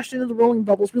rocks splashed into the rolling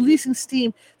bubbles, releasing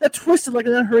steam that twisted like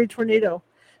an unhurried tornado,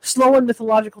 slow and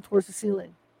mythological towards the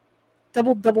ceiling.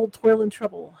 Double, double, toil and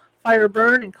trouble. Fire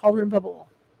burn and cauldron bubble.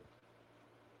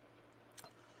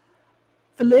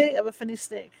 Fillet of a finny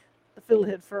snake, the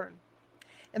fiddlehead fern.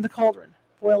 In the cauldron,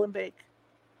 boil and bake.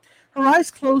 Her eyes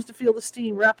closed to feel the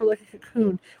steam wrap her like a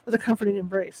cocoon with a comforting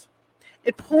embrace.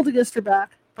 It pulled against her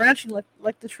back, branching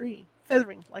like the tree,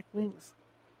 feathering like wings.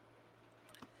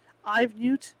 I've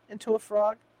newt and toe a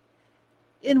frog.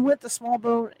 In went the small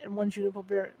bone and one juniper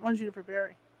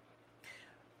berry.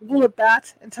 Wool of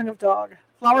bat and tongue of dog,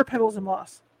 flower petals and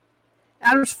moss.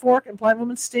 Adder's fork and blind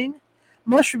woman's sting,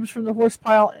 mushrooms from the horse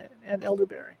pile and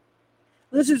elderberry.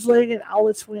 Lizard's leg and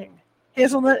owlet's wing,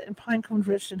 hazelnut and pine cone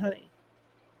drenched in honey.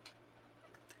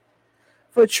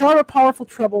 For a chart of powerful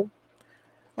trouble,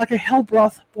 like a hell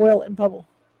broth, boil and bubble.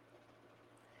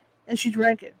 And she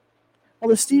drank it, while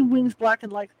the steam wings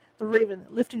blackened like the raven,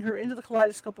 lifting her into the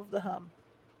kaleidoscope of the hum.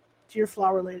 Dear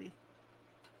flower lady.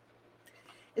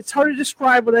 It's hard to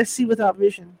describe what I see without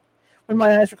vision, when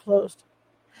my eyes are closed.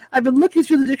 I've been looking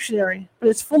through the dictionary, but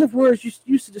it's full of words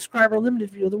used to describe our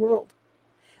limited view of the world.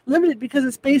 Limited because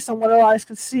it's based on what our eyes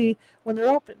can see when they're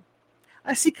open.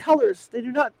 I see colors they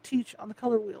do not teach on the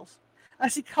color wheels. I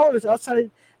see colors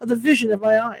outside of the vision of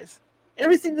my eyes.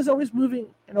 Everything is always moving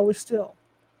and always still.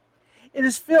 It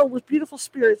is filled with beautiful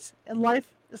spirits, and life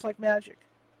is like magic.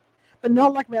 But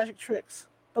not like magic tricks,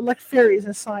 but like fairies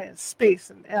in science, space,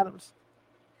 and atoms.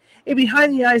 A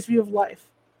behind-the-eyes view of life.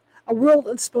 A world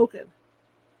unspoken.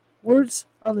 Words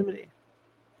are limited.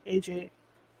 AJ.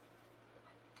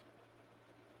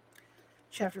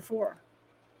 Chapter 4.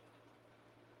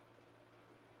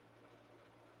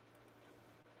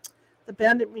 The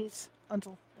bandit meets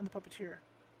Untle and the puppeteer.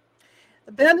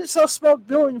 The bandit saw smoke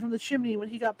billowing from the chimney when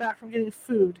he got back from getting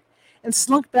food and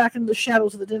slunk back into the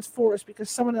shadows of the dense forest because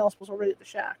someone else was already at the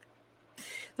shack.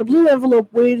 The blue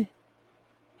envelope weighed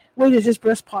his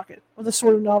breast pocket with a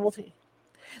sort of novelty,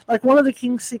 like one of the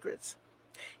king's secrets.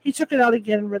 He took it out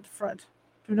again and read the front.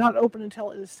 Do not open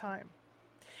until it is time.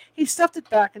 He stuffed it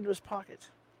back into his pocket.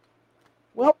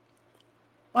 Well,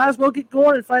 might as well get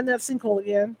going and find that sinkhole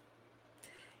again,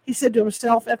 he said to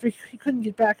himself after he couldn't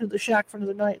get back into the shack for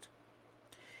another night.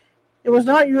 It was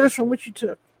not yours from which you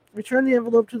took. Return the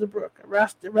envelope to the brook, a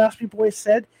raspy voice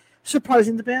said,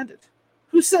 surprising the bandit.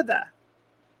 Who said that?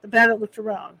 The bandit looked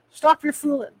around. Stop your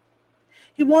fooling.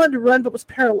 He wanted to run but was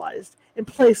paralyzed in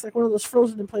place like one of those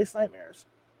frozen-in-place nightmares.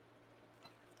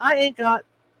 I ain't got...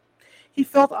 He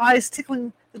felt eyes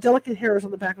tickling the delicate hairs on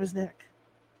the back of his neck.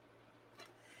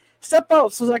 Step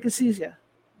out so I can seize you.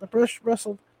 The brush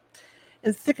rustled in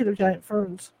a thicket of giant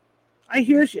ferns. I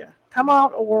hears you. Come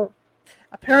out, or...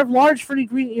 A pair of large, furry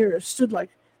green ears stood like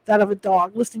that of a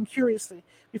dog, listening curiously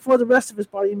before the rest of his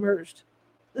body emerged.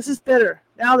 This is better,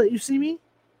 now that you see me?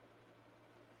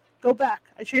 Go back.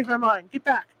 I changed my mind. Get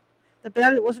back. The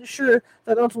bandit wasn't sure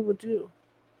that Uncle would do.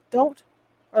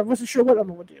 Wasn't sure what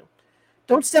Uncle would do.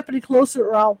 Don't step any closer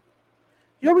or I'll...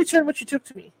 You'll return what you took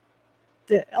to me.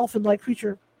 The elfin-like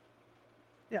creature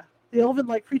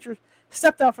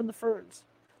stepped out from the ferns.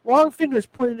 Long fingers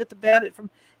pointed at the bandit from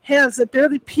hands that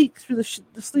barely peeked through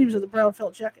the sleeves of the brown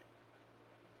felt jacket.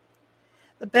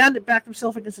 The bandit backed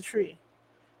himself against a tree.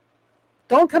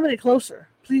 Don't come any closer,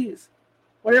 please,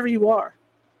 whatever you are.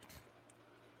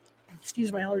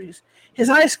 Excuse my allergies. His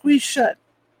eyes squeezed shut.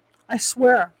 I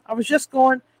swear, I was just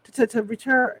going to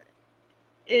return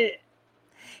it.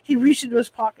 He reached into his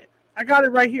pocket. I got it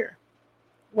right here.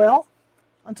 Well?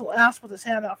 Until asked with his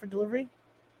hand out for delivery.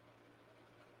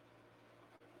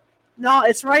 No,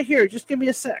 it's right here. Just give me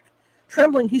a sec.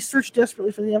 Trembling, he searched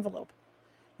desperately for the envelope.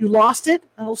 You lost it?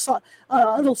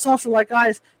 Little saucer-like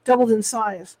eyes doubled in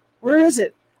size. Where is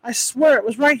it? I swear it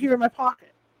was right here in my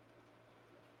pocket.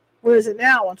 Where is it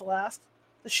now? Uncle asked.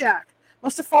 The shack.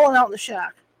 Must have fallen out in the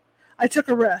shack. I took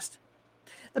a rest.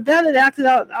 The bandit acted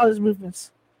out his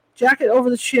movements. Jacket over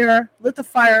the chair, lit the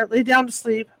fire, lay down to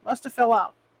sleep. Must have fell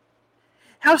out.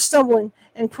 Half stumbling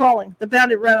and crawling, the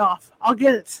bandit ran off. I'll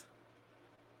get it.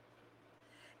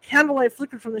 Candlelight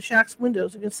flickered from the shack's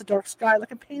windows against the dark sky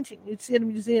like a painting you'd see at a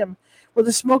museum where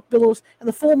the smoke billows and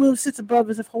the full moon sits above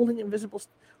as if holding an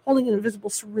invisible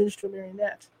syringe to a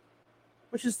marionette,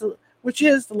 which is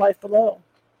the life below.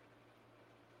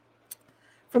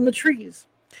 From the trees,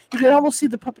 you could almost see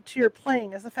the puppeteer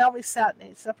playing as the family sat and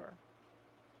ate supper.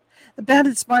 The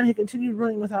bandit's mind had continued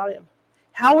running without him.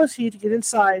 How was he to get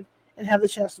inside and have the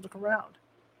chance to look around?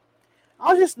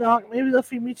 I'll just knock. Maybe they'll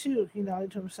feed me too, he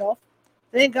nodded to himself.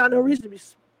 They ain't got no reason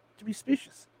to be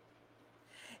suspicious.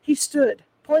 He stood,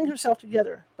 pulling himself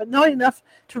together, but not enough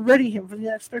to ready him for the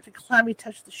unexpected clammy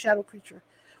touch of the shadow creature,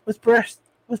 with breath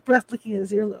licking at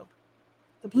his earlobe.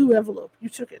 The blue envelope. You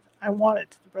took it. I want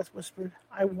it, the breath whispered.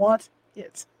 I want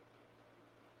it.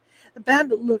 The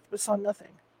bandit looked but saw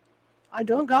nothing. I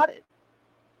don't got it.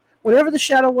 Whatever the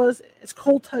shadow was, its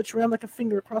cold touch ran like a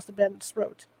finger across the bandit's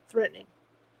throat, threatening.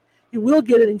 You will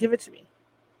get it and give it to me.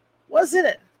 What's in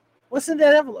it? What's in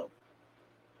that envelope?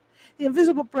 The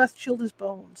invisible breath chilled his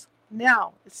bones.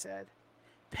 Now, it said.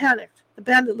 Panicked, the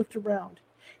bandit looked around.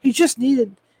 He just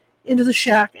needed into the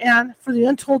shack, and, for the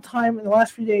untold time in the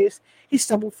last few days, he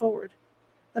stumbled forward.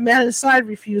 The man inside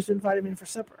refused to invite him in for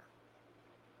supper.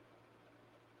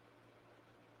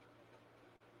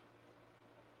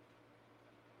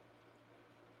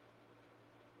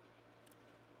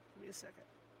 Give me a second.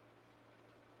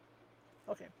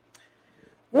 Okay.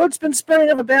 Word's been spreading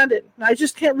of a bandit, and I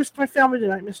just can't risk my family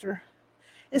tonight, mister.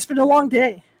 It's been a long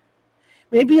day.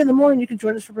 Maybe in the morning you can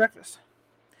join us for breakfast.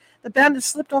 The bandit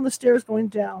slipped on the stairs going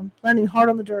down, landing hard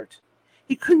on the dirt.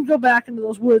 He couldn't go back into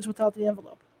those woods without the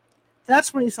envelope.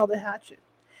 That's when he saw the hatchet,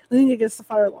 leaning against the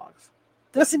fire logs,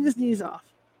 dusting his knees off.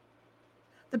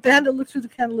 The bandit looked through the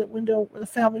candlelit window where the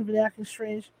family had been acting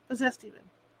strange, possessed even.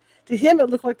 To him it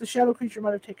looked like the shadow creature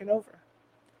might have taken over.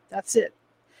 That's it.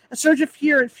 A surge of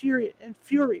fear and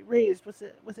fury raised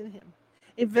within him,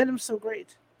 a venom so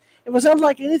great. It was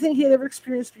unlike anything he had ever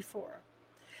experienced before.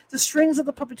 The strings of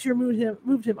the puppeteer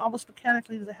moved him almost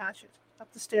mechanically to the hatchet,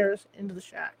 up the stairs, into the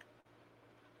shack.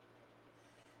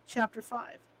 Chapter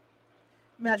 5.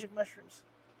 Magic Mushrooms.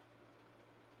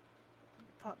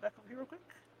 Pop back over here real quick.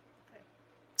 Okay.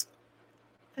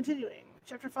 Continuing.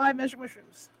 Chapter 5, Magic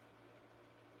Mushrooms.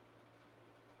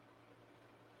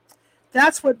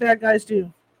 That's what bad guys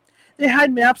do. They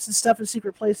hide maps and stuff in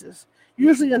secret places,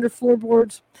 usually under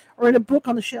floorboards or in a book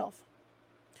on the shelf.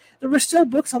 There were still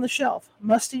books on the shelf,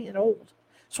 musty and old,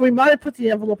 so he might have put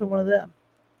the envelope in one of them.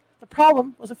 The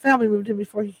problem was a family moved in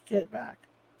before he could get it back.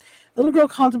 The little girl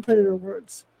contemplated her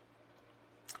words.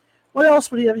 What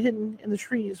else would he have hidden in the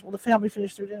trees while the family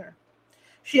finished their dinner?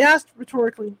 She asked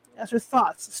rhetorically as her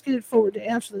thoughts skidded forward to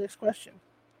answer the next question.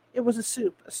 It was a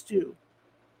soup, a stew,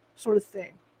 sort of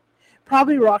thing.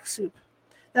 Probably rock soup.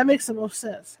 That makes the most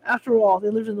sense. After all, they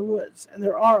lived in the woods, and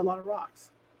there are a lot of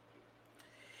rocks.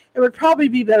 It would probably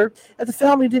be better if the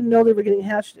family didn't know they were getting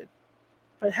hatcheted.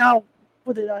 But how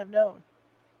would they not have known?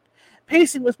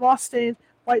 Pacing with moss-stained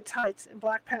white tights and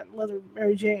black patent leather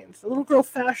Mary Janes, the little girl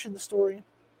fashioned the story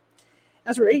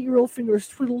as her 8-year-old fingers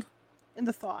twiddled in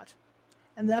the thought.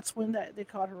 And that's when they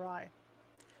caught her eye.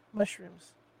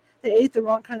 Mushrooms. They ate the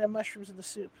wrong kind of mushrooms in the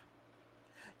soup.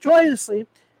 Joyously,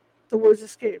 the words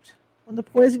escaped. When the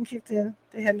poison kicked in,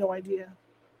 they had no idea.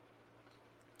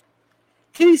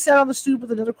 Kitty sat on the stoop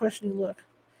with another questioning look.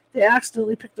 They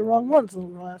accidentally picked the wrong ones, the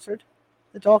little girl answered.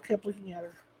 The doll kept looking at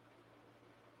her.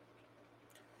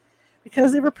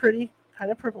 Because they were pretty,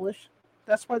 kind of purplish,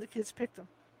 that's why the kids picked them.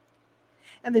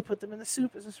 And they put them in the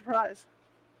soup as a surprise.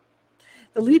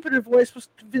 The leap in her voice was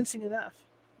convincing enough.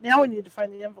 Now we need to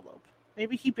find the envelope.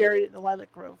 Maybe he buried it in the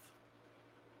lilac grove.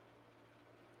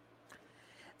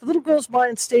 The little girl's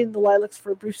mind stayed in the lilacs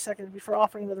for a brief second before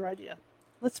offering another idea.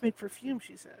 Let's make perfume,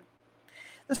 she said.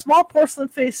 The small porcelain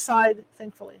face sighed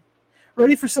thankfully,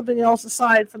 ready for something else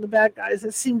aside from the bad guys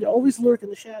that seemed to always lurk in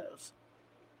the shadows.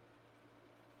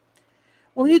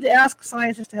 We'll need to ask a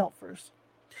scientist to help first.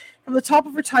 From the top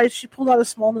of her tights, she pulled out a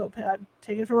small notepad,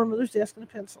 taken from her mother's desk, and a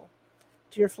pencil.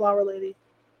 Dear flower lady.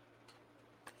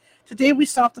 Today we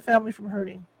stopped the family from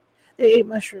hurting. They ate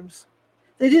mushrooms.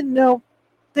 They didn't know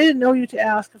you to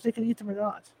ask if they could eat them or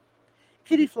not.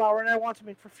 Kitty Flower and I want to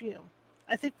make perfume.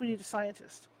 I think we need a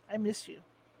scientist. I miss you.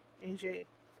 AJ.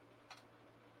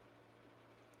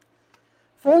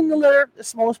 Folding the letter as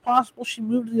small as possible, she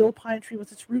moved to the old pine tree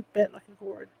with its root bent like a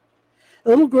gourd. The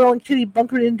little girl and Kitty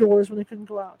bunkered indoors when they couldn't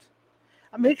go out.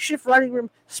 A makeshift writing room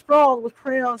sprawled with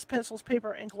crayons, pencils,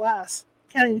 paper, and glass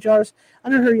canning jars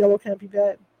under her yellow canopy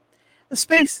bed. The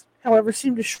space, however,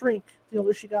 seemed to shrink the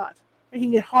older she got,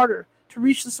 making it harder to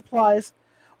reach the supplies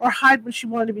or hide when she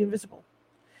wanted to be invisible.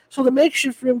 So the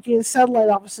makeshift room gained satellite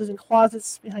offices and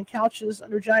closets behind couches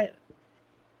under giant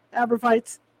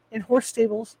abrevieties in horse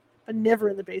stables, but never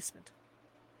in the basement.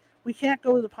 We can't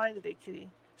go to the pine today, Kitty,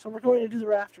 so we're going to the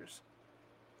rafters.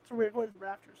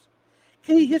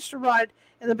 Kitty hitched a ride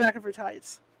in the back of her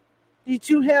tights. Need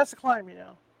 2 hands to climb, you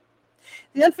know.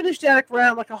 The unfinished attic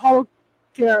ran like a hollow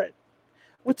garret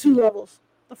with 2 levels.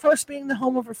 The first being the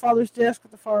home of her father's desk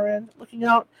at the far end, looking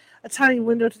out a tiny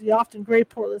window to the often gray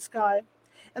Portland sky,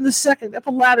 and the second up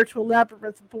a ladder to a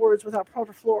labyrinth of boards without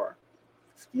proper floor.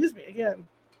 Excuse me again.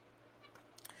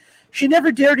 She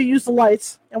never dared to use the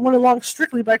lights and went along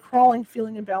strictly by crawling,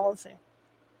 feeling, and balancing.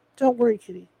 Don't worry,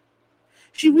 Kitty.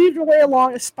 She weaved her way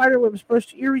along as spiderwebs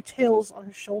brushed eerie tails on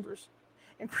her shoulders,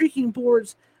 and creaking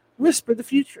boards whispered the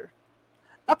future.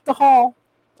 Up the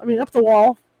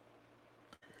wall,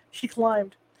 she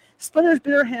climbed. Splinters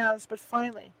bit her hands, but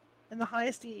finally, in the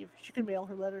highest eve, she could mail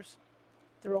her letters.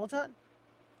 They're all done.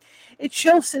 A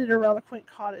chill sitted around the quaint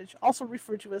cottage, also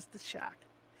referred to as the shack.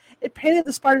 It painted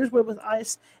the spider's web with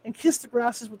ice and kissed the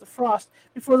grasses with the frost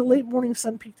before the late morning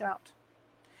sun peeked out.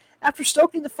 After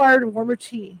stoking the fire to warm her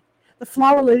tea, the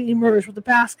flower lady emerged with a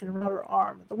basket around her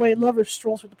arm, the way lovers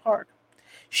stroll through the park.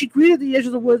 She greeted the edge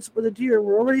of the woods where the deer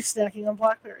were already snacking on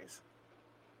blackberries.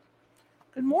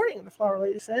 Good morning, the flower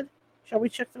lady said. Shall we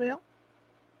check the mail?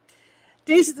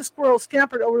 Daisy the squirrel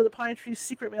scampered over to the pine tree's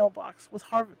secret mailbox with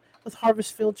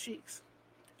harvest-filled cheeks.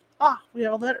 Ah, we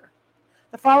have a letter.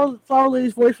 The flower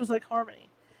lady's voice was like harmony,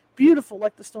 beautiful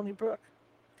like the stony brook.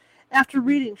 After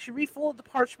reading, she refolded the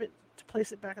parchment to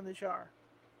place it back in the jar.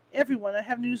 Everyone, I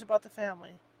have news about the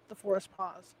family. The forest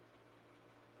paused.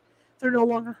 They're no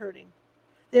longer hurting.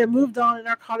 They have moved on, and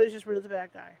our cottage is rid of the bad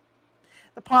guy.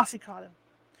 The posse caught him.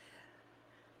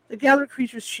 The gathered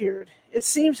creatures cheered. It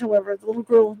seems, however, the little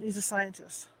girl needs a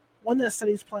scientist, one that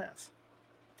studies plants.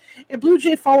 A blue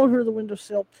jay followed her to the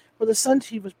windowsill where the sun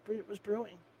tea was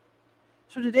brewing.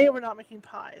 So today we're not making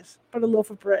pies, but a loaf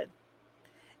of bread.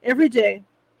 Every day,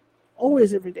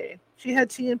 always every day, she had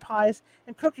tea and pies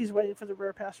and cookies waiting for the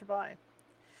rare passerby.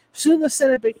 Soon the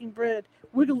scent of baking bread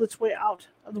wiggled its way out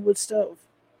of the wood stove.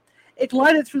 It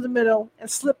glided through the meadow and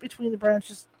slipped between the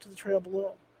branches to the trail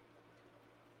below.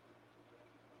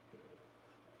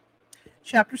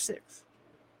 Chapter 6.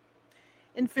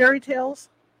 In fairy tales,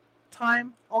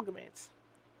 time amalgamates.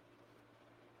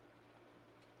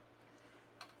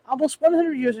 Almost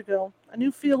 100 years ago, a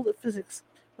new field of physics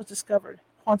was discovered,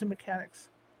 quantum mechanics.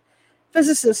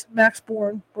 Physicists Max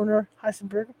Born, Werner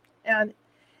Heisenberg, and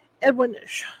Edwin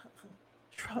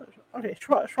Schrödinger,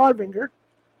 Schrodinger,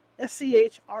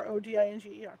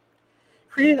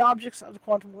 created objects of the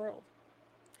quantum world.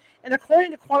 And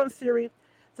according to quantum theory,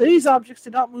 these objects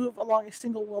did not move along a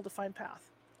single well-defined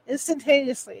path.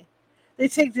 Instantaneously, they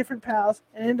take different paths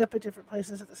and end up at different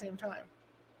places at the same time.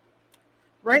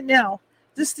 Right now,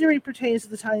 this theory pertains to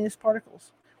the tiniest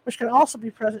particles, which can also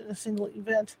be present in a single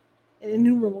event in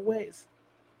innumerable ways.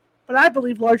 But I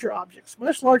believe larger objects,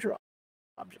 much larger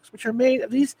objects, which are made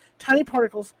of these tiny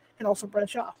particles, can also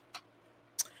branch off.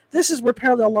 This is where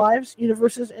parallel lives,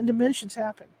 universes, and dimensions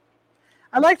happen.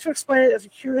 I like to explain it as a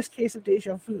curious case of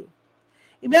deja vu.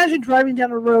 Imagine driving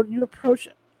down a road and you approach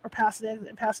it or pass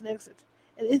an exit,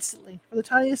 and instantly, for the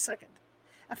tiniest second,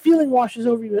 a feeling washes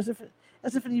over you as if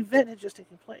an event had just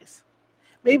taken place.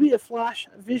 Maybe a flash,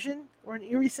 a vision, or an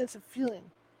eerie sense of feeling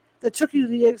that took you to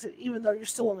the exit even though you're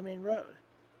still on the main road.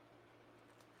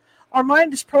 Our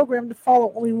mind is programmed to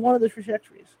follow only one of the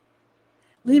trajectories,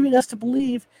 leaving us to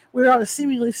believe we're on a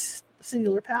seemingly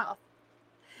singular path.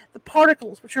 The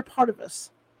particles, which are part of us,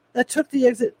 that took the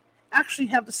exit actually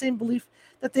have the same belief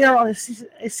that they are on a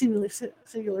seemingly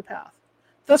singular path,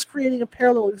 thus creating a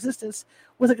parallel existence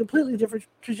with a completely different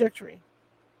trajectory.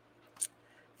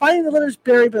 Finding the letters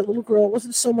buried by the little girl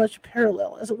wasn't so much a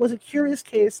parallel as it was a curious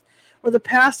case where the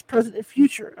past, present, and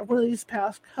future of one of these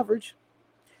paths coverage.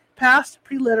 Past,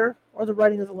 pre-letter, or the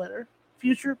writing of the letter.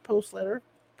 Future, post-letter.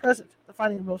 Present, the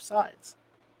finding of both sides.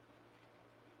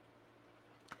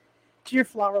 Dear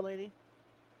flower lady,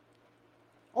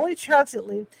 only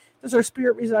transiently does our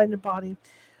spirit reside in the body,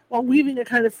 while weaving a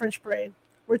kind of French braid,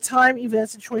 where time,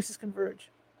 events, and choices converge,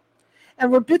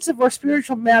 and where bits of our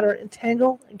spiritual matter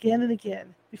entangle again and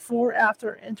again, before,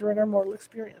 after, and during our mortal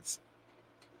experience.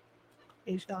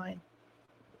 Age 9.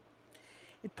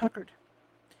 It puckered.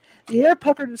 The air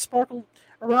puckered and sparkled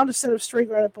around a set of stray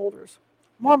granite boulders.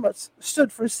 Marmots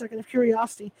stood for a second of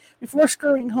curiosity before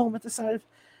scurrying home at the sight of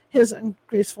his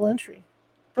ungraceful entry.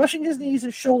 Brushing his knees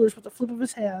and shoulders with the flip of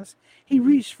his hands, he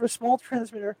reached for a small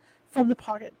transmitter from the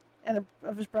pocket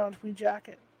of his brown tweed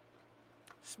jacket.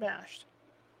 Smashed,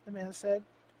 the man said,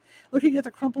 looking at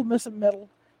the crumpled mess of metal,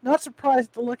 not surprised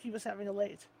at the luck he was having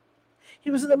elate.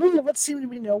 He was in the middle of what seemed to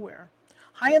be nowhere,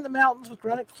 high in the mountains with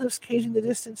granite cliffs caging the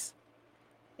distance,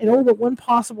 and only but one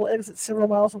possible exit several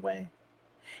miles away.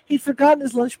 He'd forgotten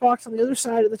his lunchbox on the other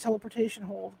side of the teleportation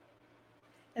hold,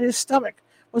 and his stomach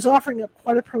was offering up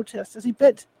quite a protest as he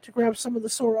bent to grab some of the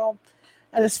sorrel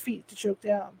at his feet to choke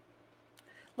down.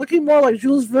 Looking more like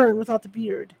Jules Verne without the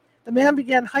beard, the man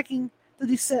began hiking the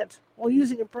descent while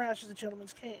using a branch as a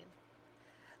gentleman's cane.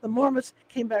 The marmots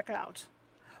came back out.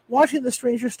 watching the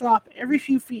stranger stop every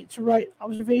few feet to write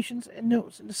observations and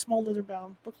notes in a small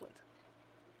leather-bound booklet.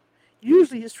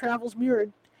 Usually his travels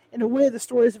mirrored, in a way, the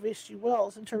stories of H.G.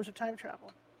 Wells in terms of time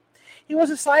travel. He was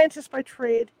a scientist by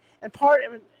trade and part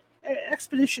of an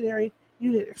expeditionary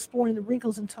unit exploring the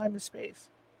wrinkles in time and space.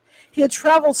 He had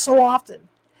traveled so often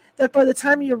that by the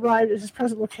time he arrived at his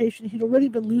present location, he'd already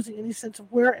been losing any sense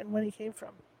of where and when he came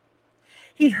from.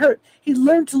 He'd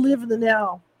learned to live in the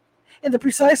now, in the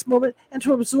precise moment, and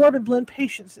to absorb and blend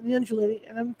patience in the undulating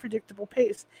and unpredictable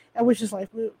pace at which his life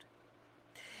moved.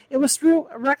 It was through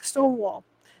a wrecked stone wall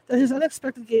that his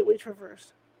unexpected gateway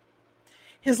traversed.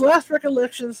 His last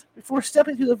recollections before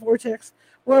stepping through the vortex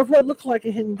were of what looked like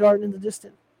a hidden garden in the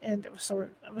distant end of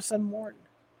a sun morn.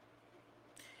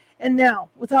 And now,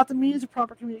 without the means of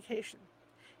proper communication,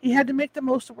 he had to make the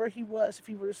most of where he was if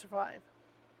he were to survive.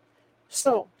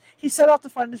 So, he set out to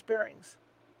find his bearings.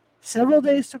 Several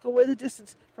days took away the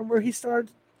distance from where he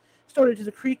started to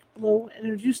the creek below and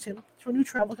introduced him to a new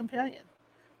travel companion,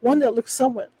 one that looked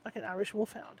somewhat like an Irish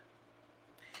wolfhound.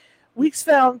 Weeks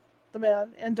found the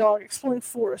man and dog exploring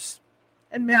forests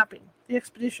and mapping the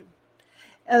expedition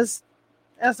as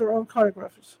their own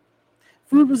cartographers.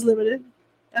 Food was limited,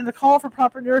 and the call for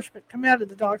proper nourishment commanded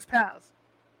the dog's paths.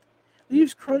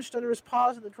 Leaves crunched under his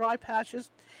paws in the dry patches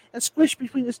and squished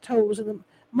between his toes in the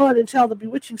mud until the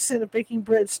bewitching scent of baking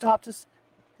bread stopped his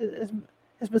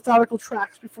methodical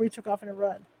tracks before he took off in a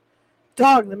run.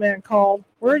 "Dog," the man called,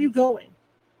 "where are you going?"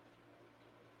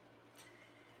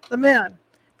 The man,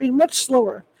 being much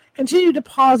slower, continued to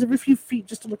pause every few feet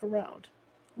just to look around.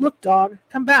 "Look, dog,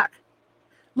 come back.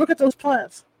 Look at those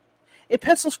plants." A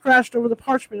pencil scratched over the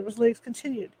parchment of his legs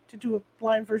continued to do a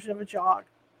blind version of a jog.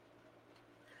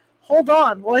 "Hold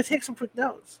on while I take some quick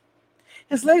notes."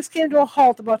 His legs came to a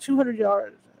halt after about 200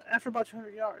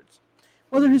 yards.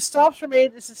 Whether his stops were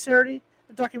made in sincerity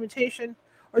of documentation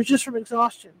or just from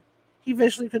exhaustion, he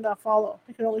eventually could not follow.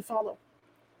 He could only follow.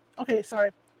 Okay,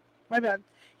 sorry. My bad.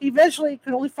 He eventually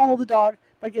could only follow the dog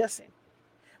by guessing.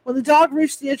 When the dog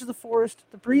reached the edge of the forest,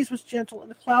 the breeze was gentle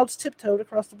and the clouds tiptoed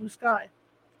across the blue sky.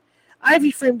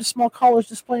 Ivy framed a small college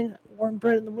displaying warm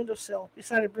bread in the windowsill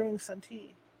beside a brewing sun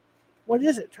tea. "What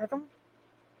is it, Turkham?"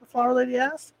 the flower lady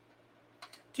asked.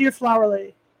 "Dear flower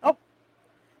lady. Oh,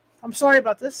 I'm sorry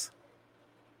about this."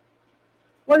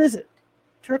 "What is it,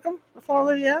 Turkham?" the flower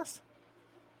lady asked.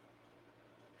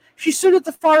 She stood at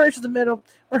the far edge of the meadow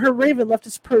where her raven left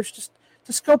its perch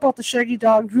to scope out the shaggy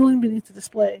dog drooling beneath the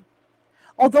display,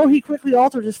 although he quickly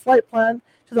altered his flight plan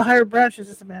to the higher branches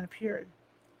as the man appeared.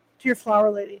 "Dear flower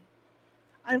lady,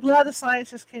 I'm glad the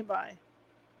scientist came by.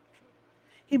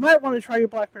 He might want to try your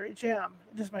blackberry jam.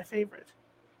 It is my favorite."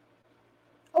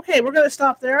 Okay, we're going to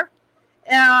stop there,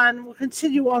 and we'll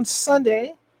continue on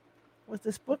Sunday with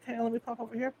this book. Hang on, let me pop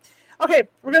over here. Okay,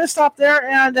 we're going to stop there,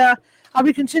 and I'll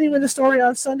be continuing the story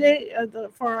on Sunday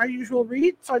for our usual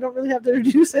read, so I don't really have to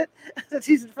introduce it. That's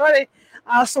Tuesday and Friday.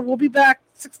 So we'll be back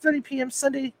 6:30 p.m.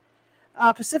 Sunday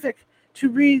Pacific to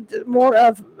read more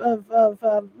of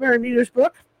Maren Meader's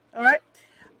book. All right.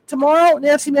 Tomorrow,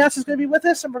 Nancy Matz is going to be with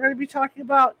us, and we're going to be talking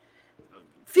about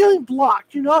feeling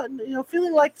blocked.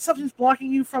 Feeling like something's blocking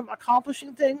you from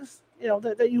accomplishing things,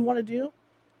 that you want to do.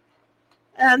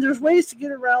 And there's ways to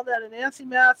get around that. And Nancy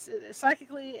Matz,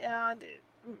 psychically and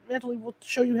mentally, will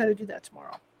show you how to do that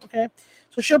tomorrow. Okay,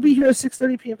 so she'll be here at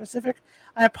 6:30 p.m. Pacific.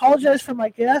 I apologize for my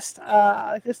guest.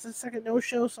 I guess the second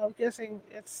no-show, so I'm guessing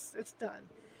it's done.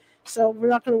 So we're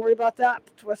not going to worry about that.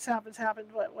 What's happened.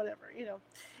 Whatever.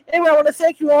 Anyway, I want to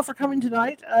thank you all for coming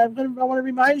tonight. I want to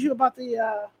remind you about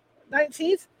the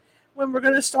 19th, when we're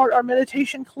going to start our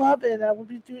meditation club, and we'll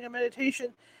be doing a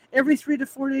meditation every 3 to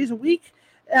 4 days a week.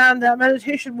 And that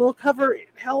meditation will cover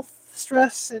health,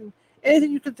 stress, and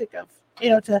anything you can think of,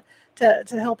 to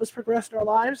help us progress in our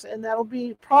lives. And that'll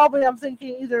be probably, I'm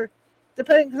thinking, either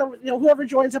depending, whoever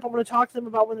joins up, I'm going to talk to them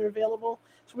about when they're available.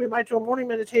 So we might do a morning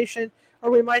meditation, or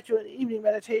we might do an evening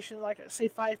meditation, like say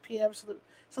 5 p.m.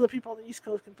 so the people on the East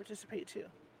Coast can participate too.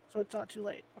 So it's not too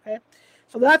late. Okay.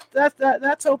 So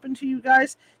that's open to you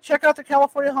guys. Check out the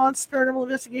California Haunts Paranormal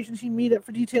Investigation Team meetup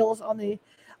for details on the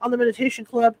meditation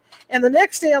club. And the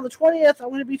next day, on the 20th, I'm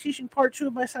going to be teaching part 2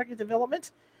 of my psychic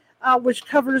development, which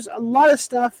covers a lot of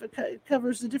stuff. It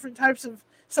covers the different types of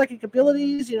psychic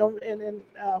abilities, and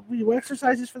we do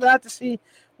exercises for that to see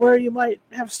where you might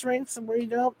have strengths and where you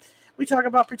don't. We talk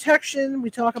about protection.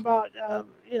 We talk about,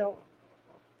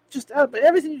 just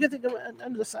everything you can think of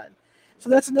under the sun. So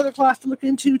that's another class to look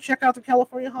into. Check out the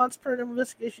California Haunts Paranormal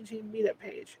Investigation Team meetup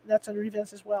page. That's under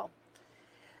events as well.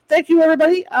 Thank you,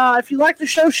 everybody. If you like the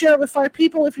show, share it with 5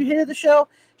 people. If you hated the show,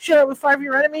 share it with 5 of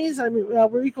your enemies.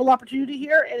 We're equal opportunity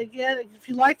here. And again, if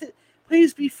you liked it,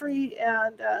 please be free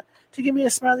and to give me a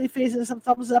smiley face and some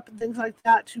thumbs up and things like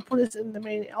that to put us in the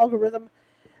main algorithm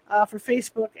for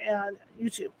Facebook and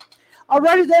YouTube.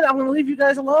 Alrighty then, I'm going to leave you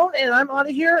guys alone, and I'm out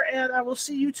of here, and I will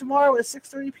see you tomorrow at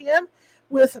 6:30 p.m.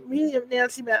 with me and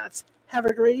Nancy Matz. Have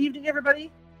a great evening,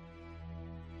 everybody.